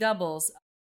doing doubles,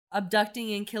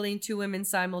 abducting and killing two women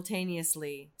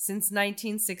simultaneously, since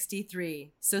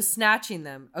 1963, so snatching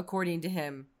them, according to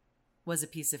him, was a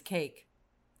piece of cake.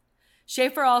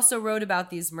 Schaefer also wrote about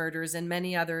these murders and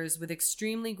many others with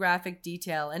extremely graphic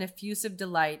detail and effusive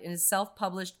delight in his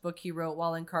self-published book he wrote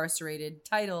while incarcerated,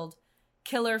 titled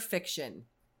Killer Fiction.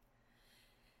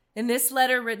 In this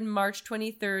letter written March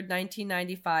 23,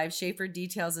 1995, Schaefer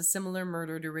details a similar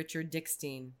murder to Richard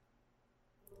Dickstein.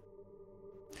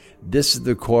 This is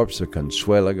the corpse of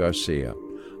Consuela Garcia,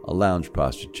 a lounge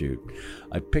prostitute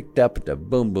I picked up at the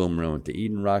Boom Boom Room at the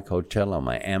Eden Rock Hotel on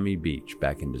Miami Beach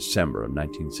back in December of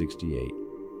 1968.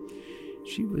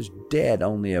 She was dead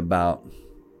only about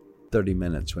 30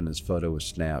 minutes when this photo was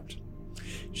snapped.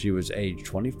 She was age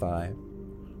 25,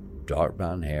 dark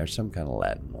brown hair, some kind of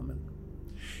Latin woman.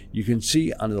 You can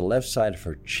see on the left side of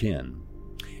her chin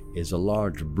is a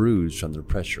large bruise from the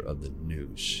pressure of the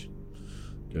noose.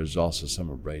 There's also some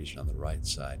abrasion on the right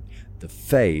side. The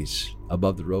face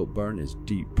above the rope burn is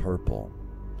deep purple.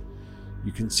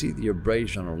 You can see the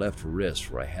abrasion on her left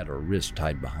wrist where I had her wrist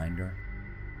tied behind her.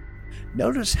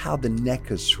 Notice how the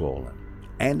neck is swollen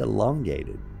and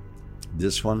elongated.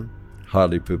 This one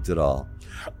hardly pooped at all.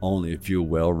 Only a few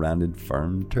well-rounded,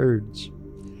 firm turds.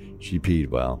 She peed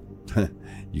well.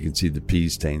 You can see the pee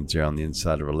stains there on the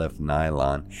inside of her left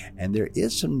nylon, and there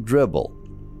is some dribble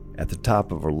at the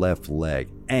top of her left leg,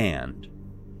 and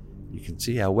you can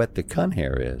see how wet the cunt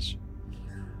hair is.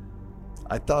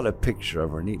 I thought a picture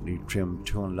of her neatly trimmed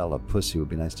 $200 pussy would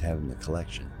be nice to have in the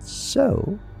collection.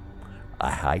 So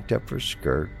I hiked up her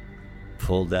skirt,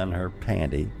 pulled down her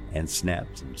panty, and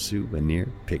snapped some souvenir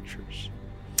pictures.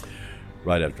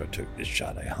 Right after I took this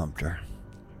shot, I humped her.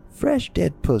 Fresh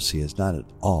dead pussy is not at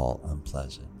all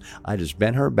unpleasant. I just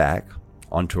bent her back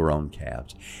onto her own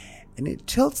calves, and it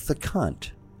tilts the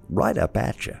cunt right up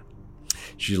at you.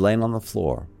 She's laying on the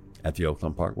floor at the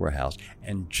Oakland Park warehouse,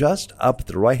 and just up at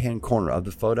the right-hand corner of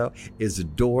the photo is the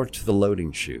door to the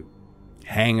loading chute.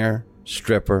 Hang her,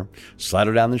 strip her, slide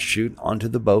her down the chute onto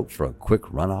the boat for a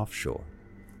quick run offshore.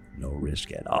 No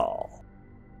risk at all.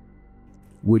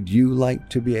 Would you like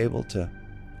to be able to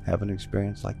have an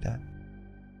experience like that?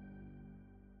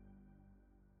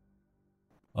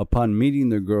 Upon meeting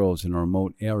the girls in a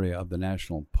remote area of the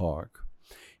national park,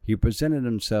 he presented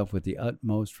himself with the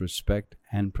utmost respect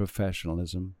and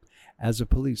professionalism as a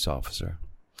police officer.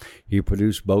 He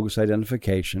produced bogus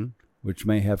identification, which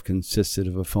may have consisted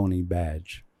of a phony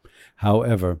badge.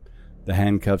 However, the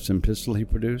handcuffs and pistol he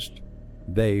produced,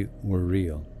 they were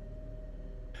real.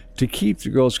 To keep the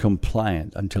girls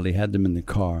compliant until he had them in the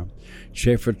car,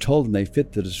 Schaefer told them they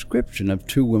fit the description of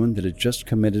two women that had just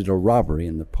committed a robbery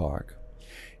in the park.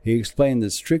 He explained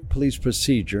the strict police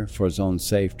procedure for his own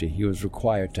safety. He was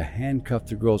required to handcuff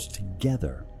the girls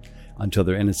together until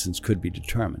their innocence could be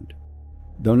determined.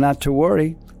 Though not to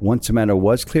worry, once the matter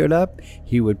was cleared up,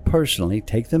 he would personally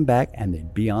take them back and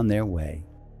they'd be on their way.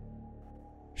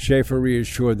 Schaefer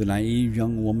reassured the naive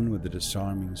young woman with a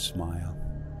disarming smile,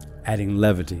 adding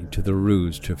levity to the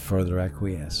ruse to further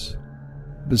acquiesce.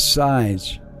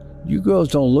 Besides, you girls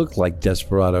don't look like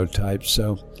desperado types,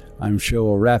 so I'm sure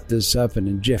we'll wrap this up in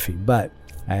a jiffy, but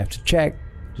I have to check.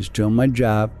 Just doing my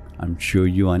job. I'm sure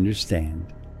you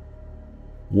understand.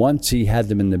 Once he had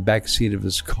them in the back seat of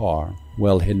his car,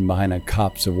 well hidden behind a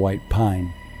copse of white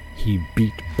pine, he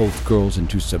beat both girls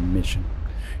into submission,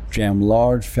 jammed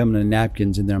large feminine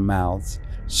napkins in their mouths,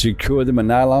 secured them in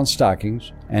nylon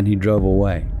stockings, and he drove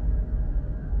away.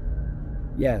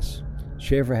 Yes,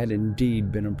 Schaefer had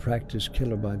indeed been a practiced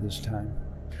killer by this time.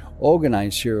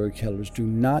 Organized serial killers do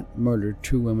not murder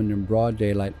two women in broad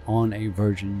daylight on a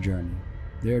virgin journey.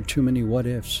 There are too many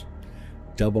what-ifs.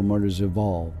 Double murders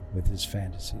evolve with his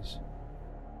fantasies.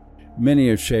 Many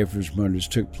of Schaefer's murders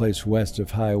took place west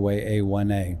of Highway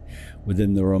A1A,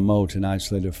 within the remote and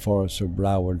isolated forests of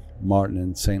Broward, Martin,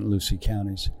 and St. Lucie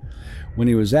counties. When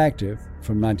he was active,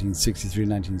 from 1963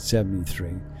 to 1973,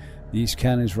 these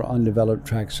counties were undeveloped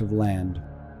tracts of land.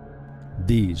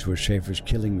 These were Schaefer's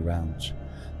killing grounds,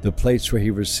 the place where he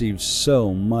received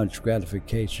so much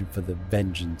gratification for the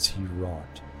vengeance he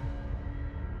wrought.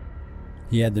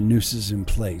 He had the nooses in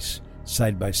place,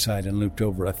 side by side, and looped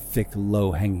over a thick,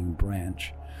 low-hanging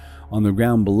branch. On the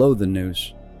ground below the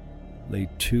noose lay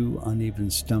two uneven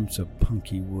stumps of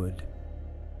punky wood.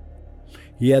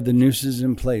 He had the nooses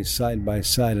in place, side by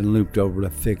side, and looped over a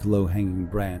thick, low-hanging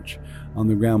branch. On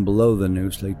the ground below the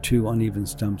noose lay two uneven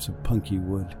stumps of punky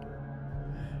wood.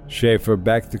 Schaefer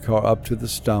backed the car up to the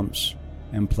stumps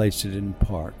and placed it in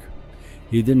park.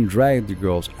 He then dragged the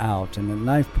girls out and at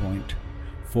knife point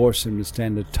forced them to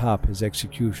stand atop his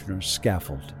executioner's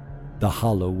scaffold, the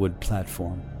hollow wood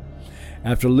platform.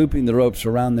 After looping the ropes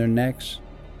around their necks,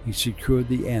 he secured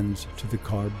the ends to the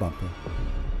car bumper.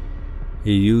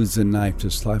 He used the knife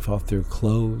to slice off their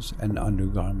clothes and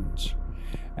undergarments.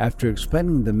 After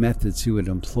explaining the methods he would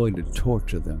employ to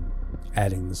torture them,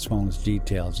 adding the smallest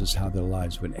details as how their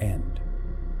lives would end,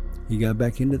 he got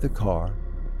back into the car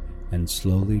and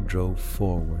slowly drove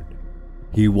forward.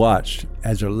 He watched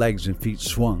as their legs and feet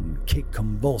swung, kicked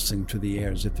convulsing through the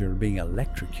air as if they were being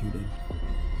electrocuted.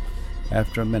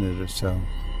 After a minute or so,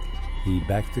 he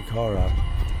backed the car up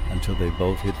until they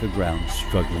both hit the ground,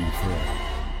 struggling for air.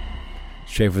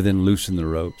 Schaefer then loosened the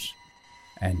ropes,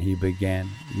 and he began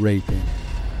raping,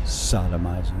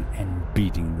 sodomizing, and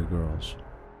beating the girls.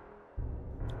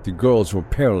 The girls were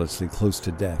perilously close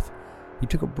to death. He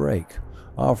took a break,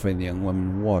 offering the young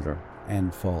women water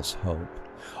and false hope,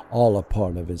 all a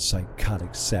part of his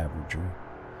psychotic savagery.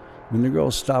 When the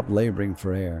girls stopped laboring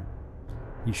for air,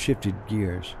 he shifted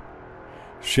gears.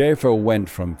 Schaefer went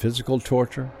from physical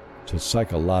torture to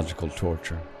psychological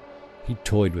torture. He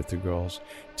toyed with the girls,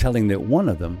 telling that one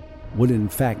of them would in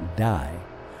fact die,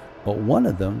 but one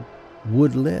of them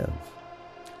would live.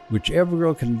 Whichever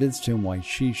girl convinced him why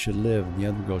she should live and the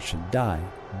other girl should die,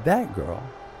 that girl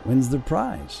wins the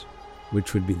prize,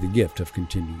 which would be the gift of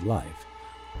continued life.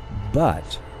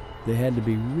 But they had to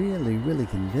be really, really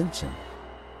convincing,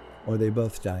 or they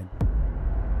both died.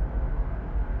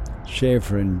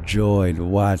 Schaefer enjoyed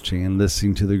watching and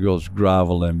listening to the girls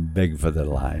grovel and beg for their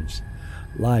lives,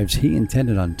 lives he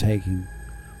intended on taking,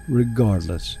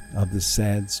 regardless of the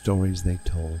sad stories they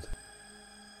told.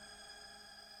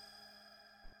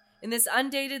 In this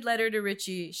undated letter to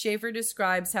Richie, Schaefer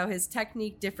describes how his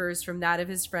technique differs from that of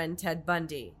his friend Ted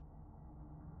Bundy.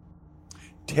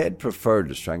 Ted preferred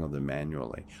to strangle them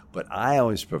manually, but I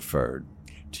always preferred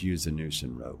to use the noose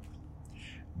and rope.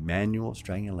 Manual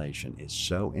strangulation is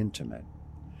so intimate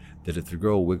that if the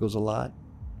girl wiggles a lot,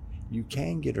 you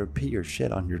can get her pee or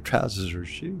shit on your trousers or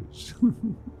shoes.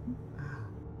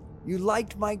 You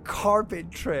liked my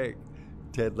carpet trick.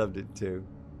 Ted loved it too.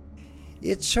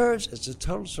 It serves as a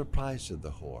total surprise to the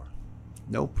whore.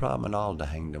 No problem at all to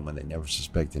hang them when they never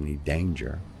suspect any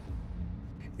danger.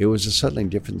 It was a suddenly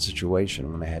different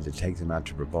situation when I had to take them out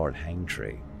to Brevard Hang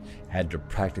Tree. Had to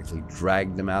practically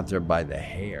drag them out there by the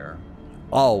hair.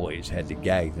 Always had to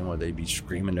gag them or they'd be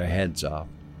screaming their heads off.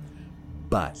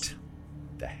 But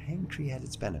the hang tree had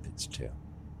its benefits too.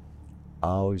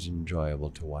 Always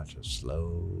enjoyable to watch a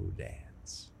slow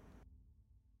dance.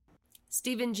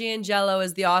 Stephen Giangello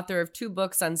is the author of 2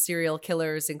 books on serial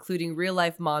killers, including Real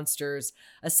Life Monsters,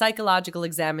 a psychological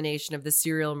examination of the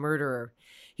serial murderer.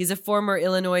 He's a former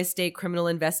Illinois state criminal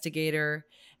investigator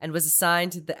and was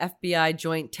assigned to the FBI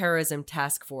Joint Terrorism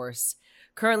Task Force.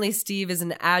 Currently, Steve is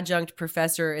an adjunct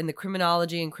professor in the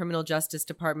Criminology and Criminal Justice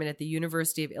Department at the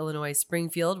University of Illinois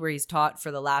Springfield, where he's taught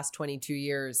for the last 22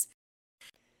 years.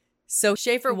 So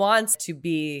Schaefer wants to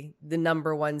be the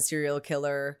 #1 serial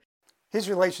killer. His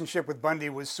relationship with Bundy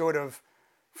was sort of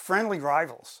friendly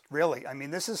rivals, really. I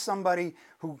mean, this is somebody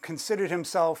who considered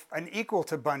himself an equal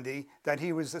to Bundy, that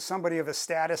he was somebody of a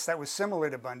status that was similar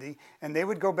to Bundy, and they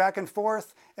would go back and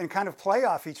forth and kind of play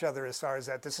off each other as far as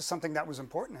that. This is something that was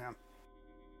important to him.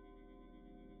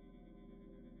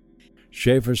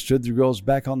 Schaefer stood the girls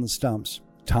back on the stumps,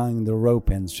 tying the rope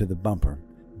ends to the bumper,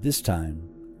 this time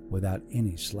without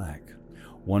any slack.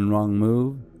 One wrong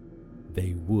move,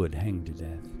 they would hang to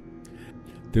death.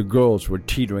 The girls were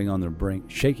teetering on their brink,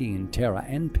 shaking in terror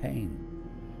and pain.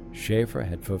 Schaefer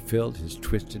had fulfilled his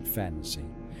twisted fantasy.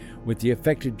 With the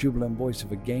affected, jubilant voice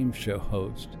of a game show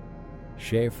host,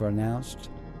 Schaefer announced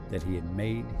that he had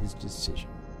made his decision.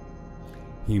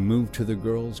 He moved to the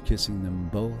girls, kissing them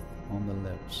both on the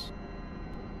lips.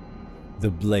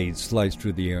 The blade sliced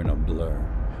through the air in a blur.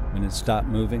 When it stopped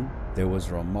moving, there was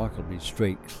a remarkably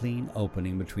straight, clean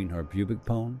opening between her pubic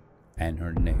bone and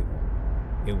her navel.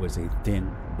 It was a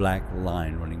thin, black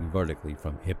line running vertically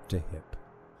from hip to hip.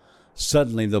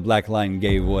 Suddenly, the black line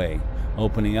gave way,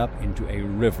 opening up into a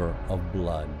river of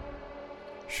blood.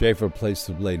 Schaefer placed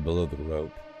the blade below the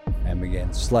rope and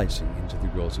began slicing into the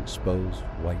girl's exposed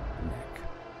white neck.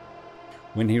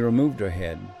 When he removed her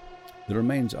head, the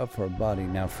remains of her body,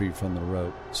 now free from the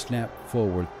rope, snapped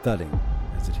forward, thudding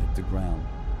as it hit the ground.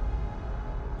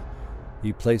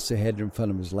 He placed the head in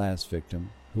front of his last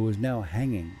victim, who was now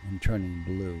hanging and turning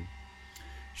blue.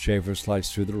 Schaefer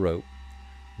sliced through the rope,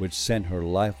 which sent her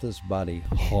lifeless body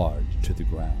hard to the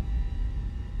ground.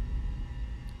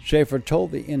 Schaefer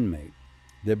told the inmate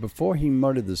that before he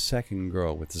murdered the second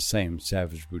girl with the same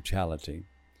savage brutality,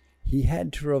 he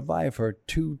had to revive her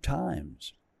 2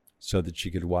 times so that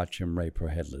she could watch him rape her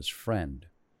headless friend.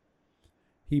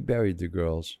 He buried the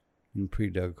girls in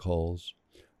pre-dug holes,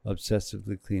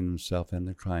 obsessively cleaned himself in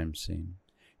the crime scene,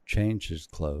 changed his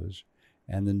clothes,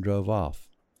 and then drove off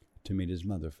to meet his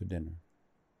mother for dinner.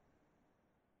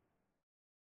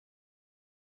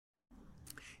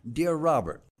 Dear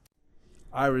Robert,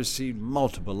 I received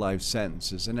multiple life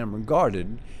sentences and am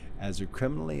regarded as a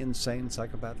criminally insane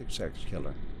psychopathic sex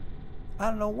killer. I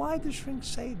don't know why the shrinks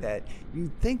say that.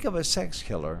 You think of a sex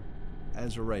killer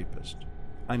as a rapist.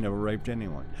 I never raped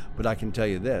anyone, but I can tell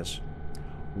you this.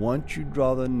 Once you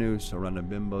draw the noose around a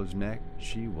bimbo's neck,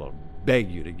 she will beg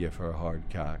you to give her a hard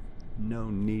cock. No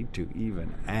need to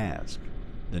even ask.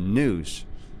 The noose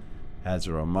has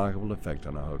a remarkable effect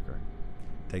on a hooker.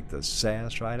 Take the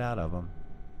sass right out of them.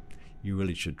 You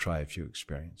really should try a few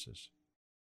experiences.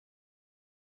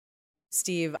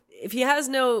 Steve, if he has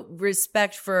no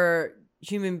respect for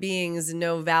human beings and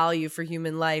no value for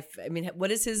human life, I mean,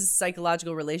 what is his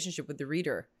psychological relationship with the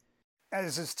reader?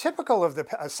 As is typical of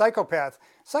a psychopath,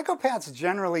 psychopaths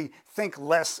generally think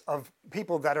less of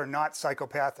people that are not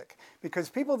psychopathic, because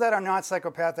people that are not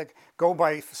psychopathic go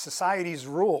by society's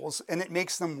rules, and it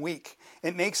makes them weak.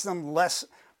 It makes them less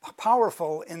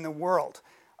powerful in the world.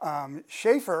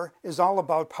 Schaefer is all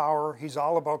about power. He's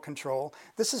all about control.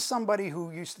 This is somebody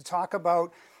who used to talk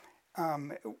about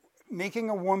making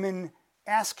a woman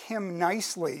ask him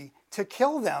nicely to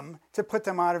kill them, to put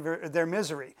them out of their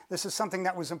misery. This is something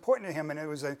that was important to him, and it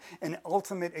was an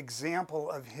ultimate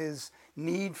example of his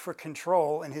need for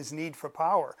control and his need for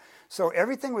power. So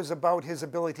everything was about his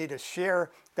ability to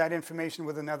share that information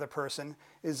with another person,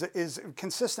 is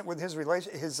consistent with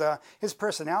his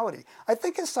personality. I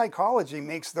think his psychology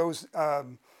makes those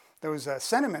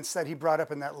sentiments that he brought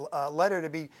up in that letter to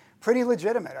be pretty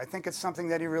legitimate. I think it's something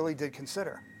that he really did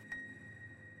consider.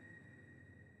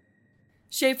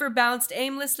 Schaefer bounced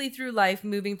aimlessly through life,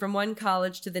 moving from one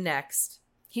college to the next.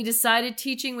 He decided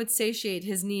teaching would satiate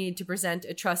his need to present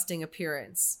a trusting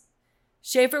appearance.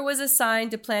 Schaefer was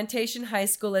assigned to Plantation High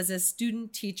School as a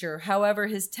student teacher. However,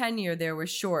 his tenure there was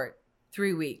short,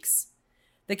 3 weeks.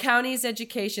 The county's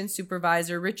education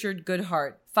supervisor, Richard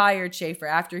Goodhart, fired Schaefer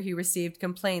after he received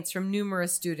complaints from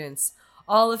numerous students,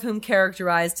 all of whom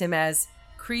characterized him as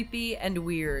creepy and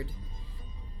weird.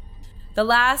 The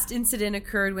last incident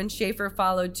occurred when Schaefer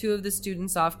followed 2 of the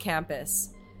students off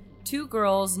campus. 2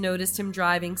 girls noticed him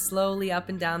driving slowly up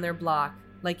and down their block,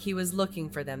 like he was looking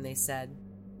for them, they said.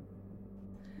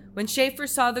 When Schaefer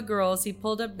saw the girls, he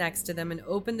pulled up next to them and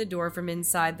opened the door from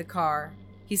inside the car.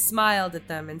 He smiled at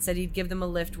them and said he'd give them a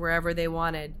lift wherever they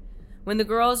wanted. When the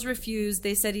girls refused,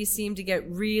 they said he seemed to get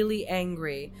really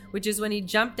angry, which is when he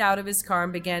jumped out of his car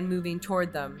and began moving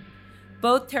toward them.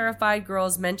 Both terrified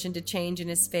girls mentioned a change in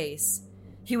his face.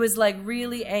 He was like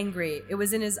really angry. It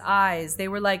was in his eyes. They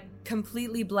were like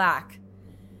completely black.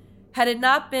 Had it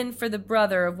not been for the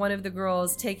brother of one of the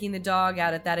girls taking the dog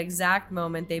out at that exact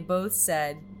moment, they both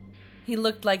said, he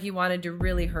looked like he wanted to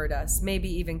really hurt us, maybe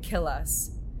even kill us.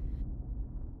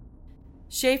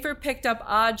 Schaefer picked up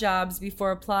odd jobs before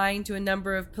applying to a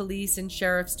number of police and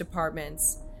sheriff's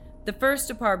departments. The first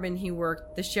department he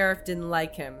worked, the sheriff didn't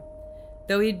like him.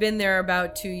 Though he'd been there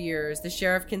about 2 years, the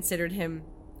sheriff considered him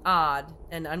odd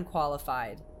and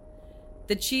unqualified.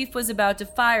 The chief was about to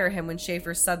fire him when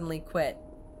Schaefer suddenly quit.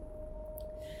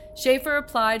 Schaefer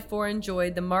applied for and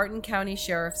joined the Martin County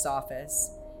Sheriff's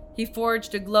Office. He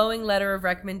forged a glowing letter of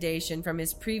recommendation from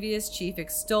his previous chief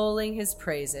extolling his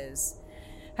praises.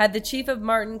 Had the chief of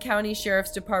Martin County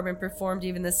Sheriff's Department performed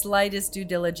even the slightest due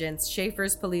diligence,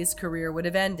 Schaefer's police career would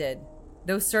have ended,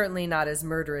 though certainly not his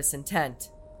murderous intent.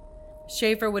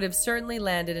 Schaefer would have certainly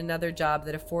landed another job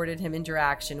that afforded him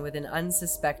interaction with an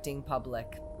unsuspecting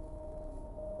public.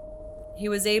 He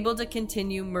was able to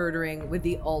continue murdering with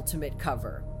the ultimate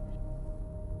cover.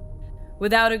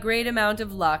 Without a great amount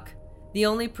of luck, the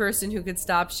only person who could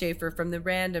stop Schaefer from the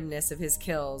randomness of his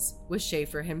kills was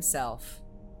Schaefer himself.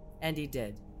 And he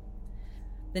did.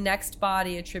 The next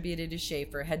body attributed to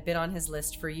Schaefer had been on his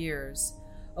list for years,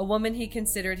 a woman he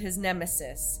considered his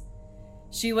nemesis.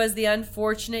 She was the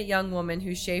unfortunate young woman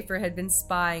who Schaefer had been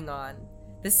spying on,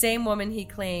 the same woman he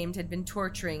claimed had been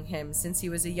torturing him since he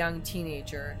was a young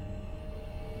teenager.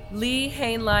 Lee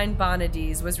Heinlein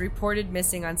Bonadies was reported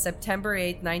missing on September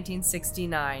 8,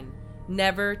 1969,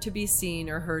 never to be seen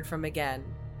or heard from again.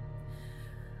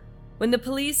 When the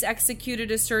police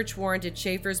executed a search warrant at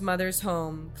Schaefer's mother's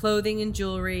home, clothing and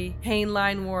jewelry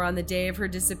Heinlein wore on the day of her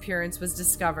disappearance was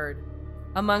discovered.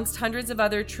 Amongst hundreds of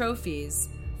other trophies,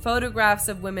 photographs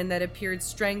of women that appeared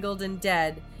strangled and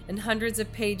dead, and hundreds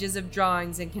of pages of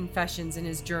drawings and confessions in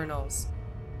his journals.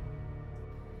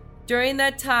 During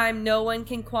that time, no one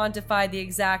can quantify the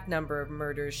exact number of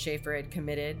murders Schaefer had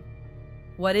committed.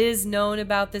 What is known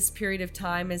about this period of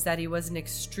time is that he was an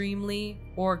extremely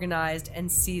organized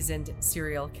and seasoned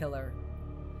serial killer.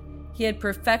 He had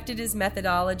perfected his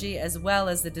methodology as well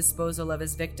as the disposal of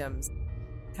his victims.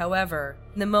 However,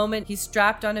 the moment he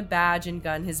strapped on a badge and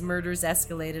gun, his murders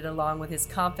escalated along with his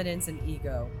confidence and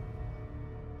ego.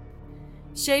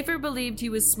 Schaefer believed he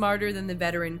was smarter than the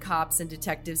veteran cops and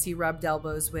detectives he rubbed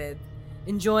elbows with,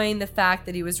 enjoying the fact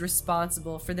that he was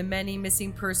responsible for the many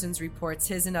missing persons reports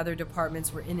his and other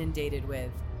departments were inundated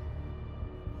with.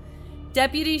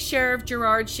 Deputy Sheriff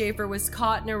Gerard Schaefer was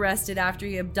caught and arrested after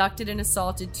he abducted and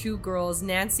assaulted two girls,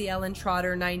 Nancy Ellen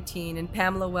Trotter, 19, and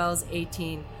Pamela Wells,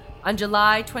 18, on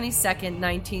July 22,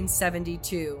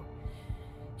 1972.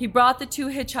 He brought the two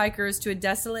hitchhikers to a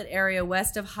desolate area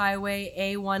west of Highway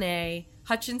A1A,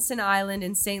 Hutchinson Island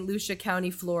in St. Lucia County,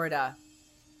 Florida.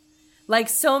 Like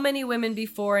so many women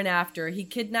before and after, he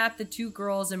kidnapped the two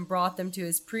girls and brought them to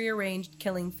his prearranged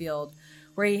killing field,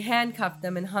 where he handcuffed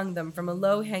them and hung them from a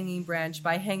low-hanging branch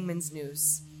by hangman's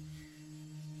noose.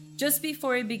 Just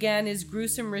before he began his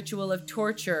gruesome ritual of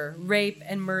torture, rape,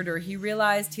 and murder, he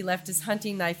realized he left his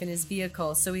hunting knife in his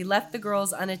vehicle, so he left the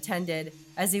girls unattended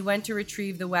as he went to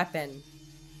retrieve the weapon.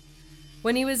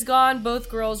 When he was gone, both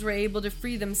girls were able to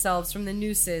free themselves from the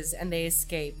nooses, and they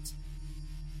escaped.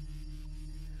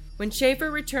 When Schaefer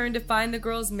returned to find the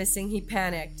girls missing, he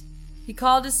panicked. He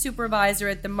called his supervisor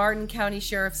at the Martin County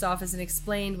Sheriff's Office and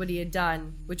explained what he had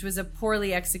done, which was a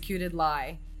poorly executed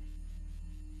lie.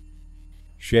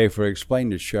 Schaefer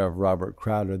explained to Sheriff Robert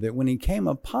Crowder that when he came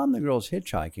upon the girls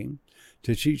hitchhiking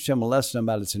to teach them a lesson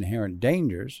about its inherent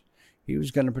dangers, he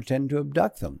was going to pretend to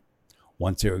abduct them.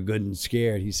 Once they were good and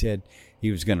scared, he said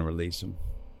he was going to release them.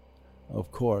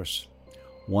 Of course,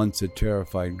 once the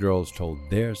terrified girls told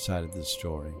their side of the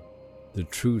story, the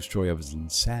true story of his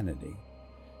insanity,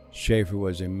 Schaefer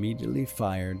was immediately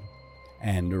fired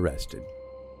and arrested.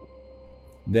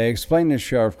 They explained to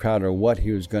Sheriff Crowder what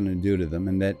he was going to do to them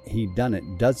and that he'd done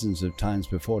it dozens of times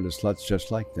before to sluts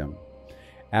just like them.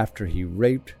 After he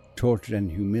raped, tortured, and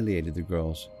humiliated the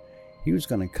girls, he was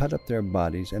going to cut up their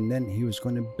bodies and then he was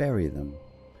going to bury them.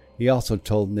 He also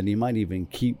told them that he might even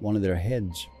keep one of their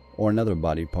heads or another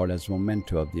body part as a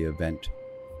memento of the event,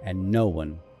 and no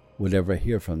one would ever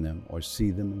hear from them or see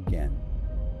them again.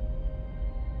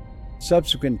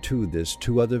 Subsequent to this,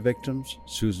 two other victims,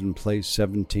 Susan Place,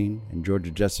 17, and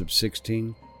Georgia Jessup,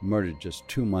 16, murdered just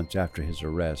 2 months after his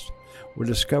arrest, were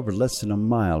discovered less than a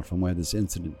mile from where this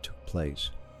incident took place.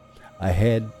 A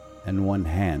head and one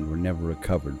hand were never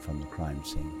recovered from the crime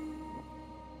scene.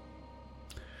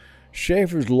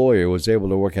 Schaefer's lawyer was able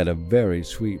to work out a very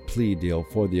sweet plea deal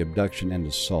for the abduction and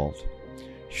assault.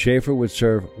 Schaefer would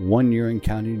serve 1 year in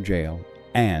county jail,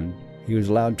 and he was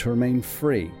allowed to remain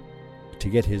free to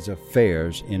get his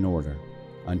affairs in order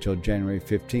until January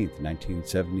 15,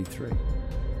 1973.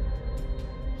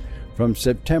 From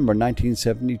September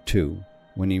 1972,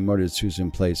 when he murdered Susan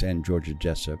Place and Georgia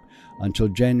Jessup, until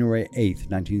January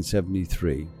 8,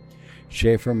 1973,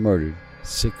 Schaefer murdered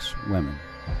 6 women,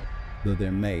 though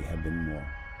there may have been more.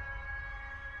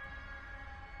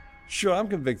 Sure, I'm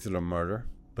convicted of murder,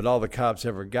 but all the cops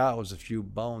ever got was a few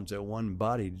bones at one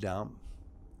body dump.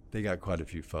 They got quite a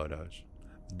few photos,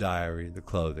 the diary, the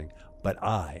clothing, but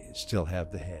I still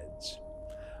have the heads.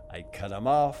 I'd cut them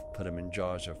off, put them in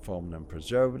jars of formalin and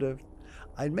preservative.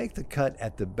 I'd make the cut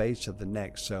at the base of the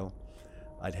neck so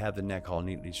I'd have the neck all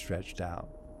neatly stretched out.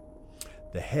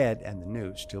 The head and the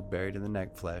noose still buried in the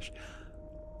neck flesh.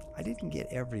 I didn't get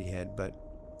every head, but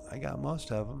I got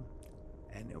most of them,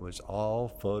 and it was all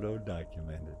photo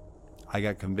documented. I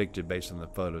got convicted based on the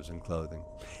photos and clothing.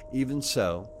 Even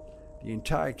so, the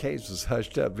entire case was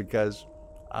hushed up because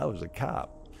I was a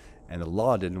cop, and the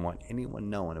law didn't want anyone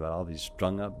knowing about all these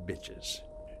strung-up bitches.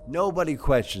 Nobody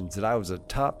questions that I was a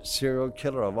top serial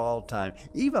killer of all time.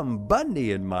 Even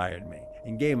Bundy admired me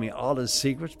and gave me all his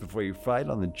secrets before he fried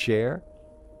on the chair.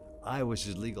 I was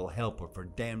his legal helper for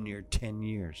damn near 10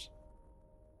 years.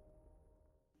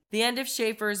 The end of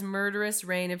Schaefer's murderous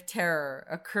reign of terror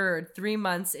occurred 3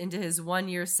 months into his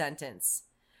 1-year sentence.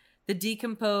 The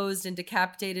decomposed and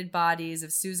decapitated bodies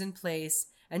of Susan Place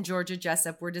and Georgia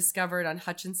Jessup were discovered on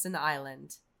Hutchinson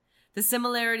Island. The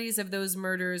similarities of those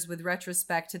murders with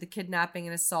retrospect to the kidnapping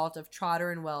and assault of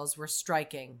Trotter and Wells were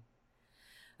striking.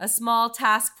 A small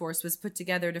task force was put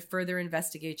together to further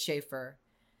investigate Schaefer.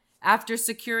 After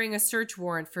securing a search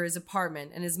warrant for his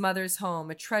apartment and his mother's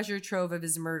home, a treasure trove of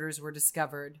his murders were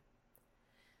discovered.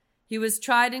 He was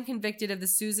tried and convicted of the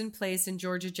Susan Place and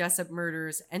Georgia Jessup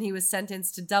murders, and he was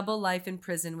sentenced to double life in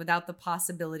prison without the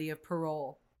possibility of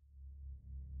parole.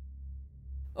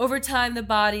 Over time, the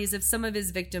bodies of some of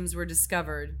his victims were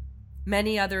discovered.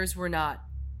 Many others were not.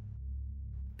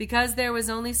 Because there was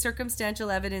only circumstantial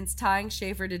evidence tying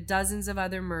Schaefer to dozens of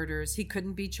other murders, he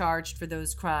couldn't be charged for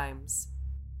those crimes.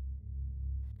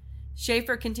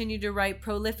 Schaefer continued to write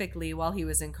prolifically while he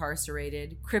was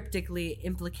incarcerated, cryptically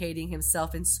implicating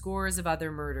himself in scores of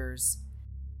other murders.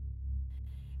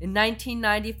 In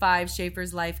 1995,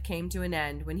 Schaefer's life came to an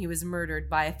end when he was murdered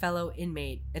by a fellow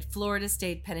inmate at Florida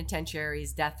State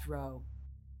Penitentiary's death row.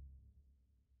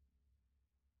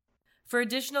 For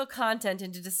additional content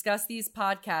and to discuss these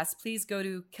podcasts, please go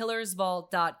to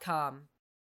killersvault.com.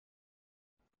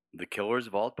 The Killer's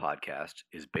Vault podcast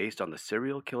is based on the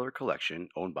serial killer collection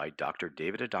owned by Dr.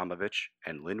 David Adamovich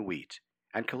and Lynn Wheat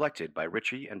and collected by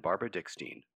Richie and Barbara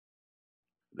Dickstein.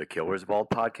 The Killer's Vault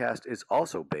podcast is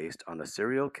also based on the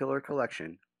serial killer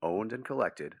collection owned and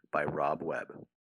collected by Rob Webb.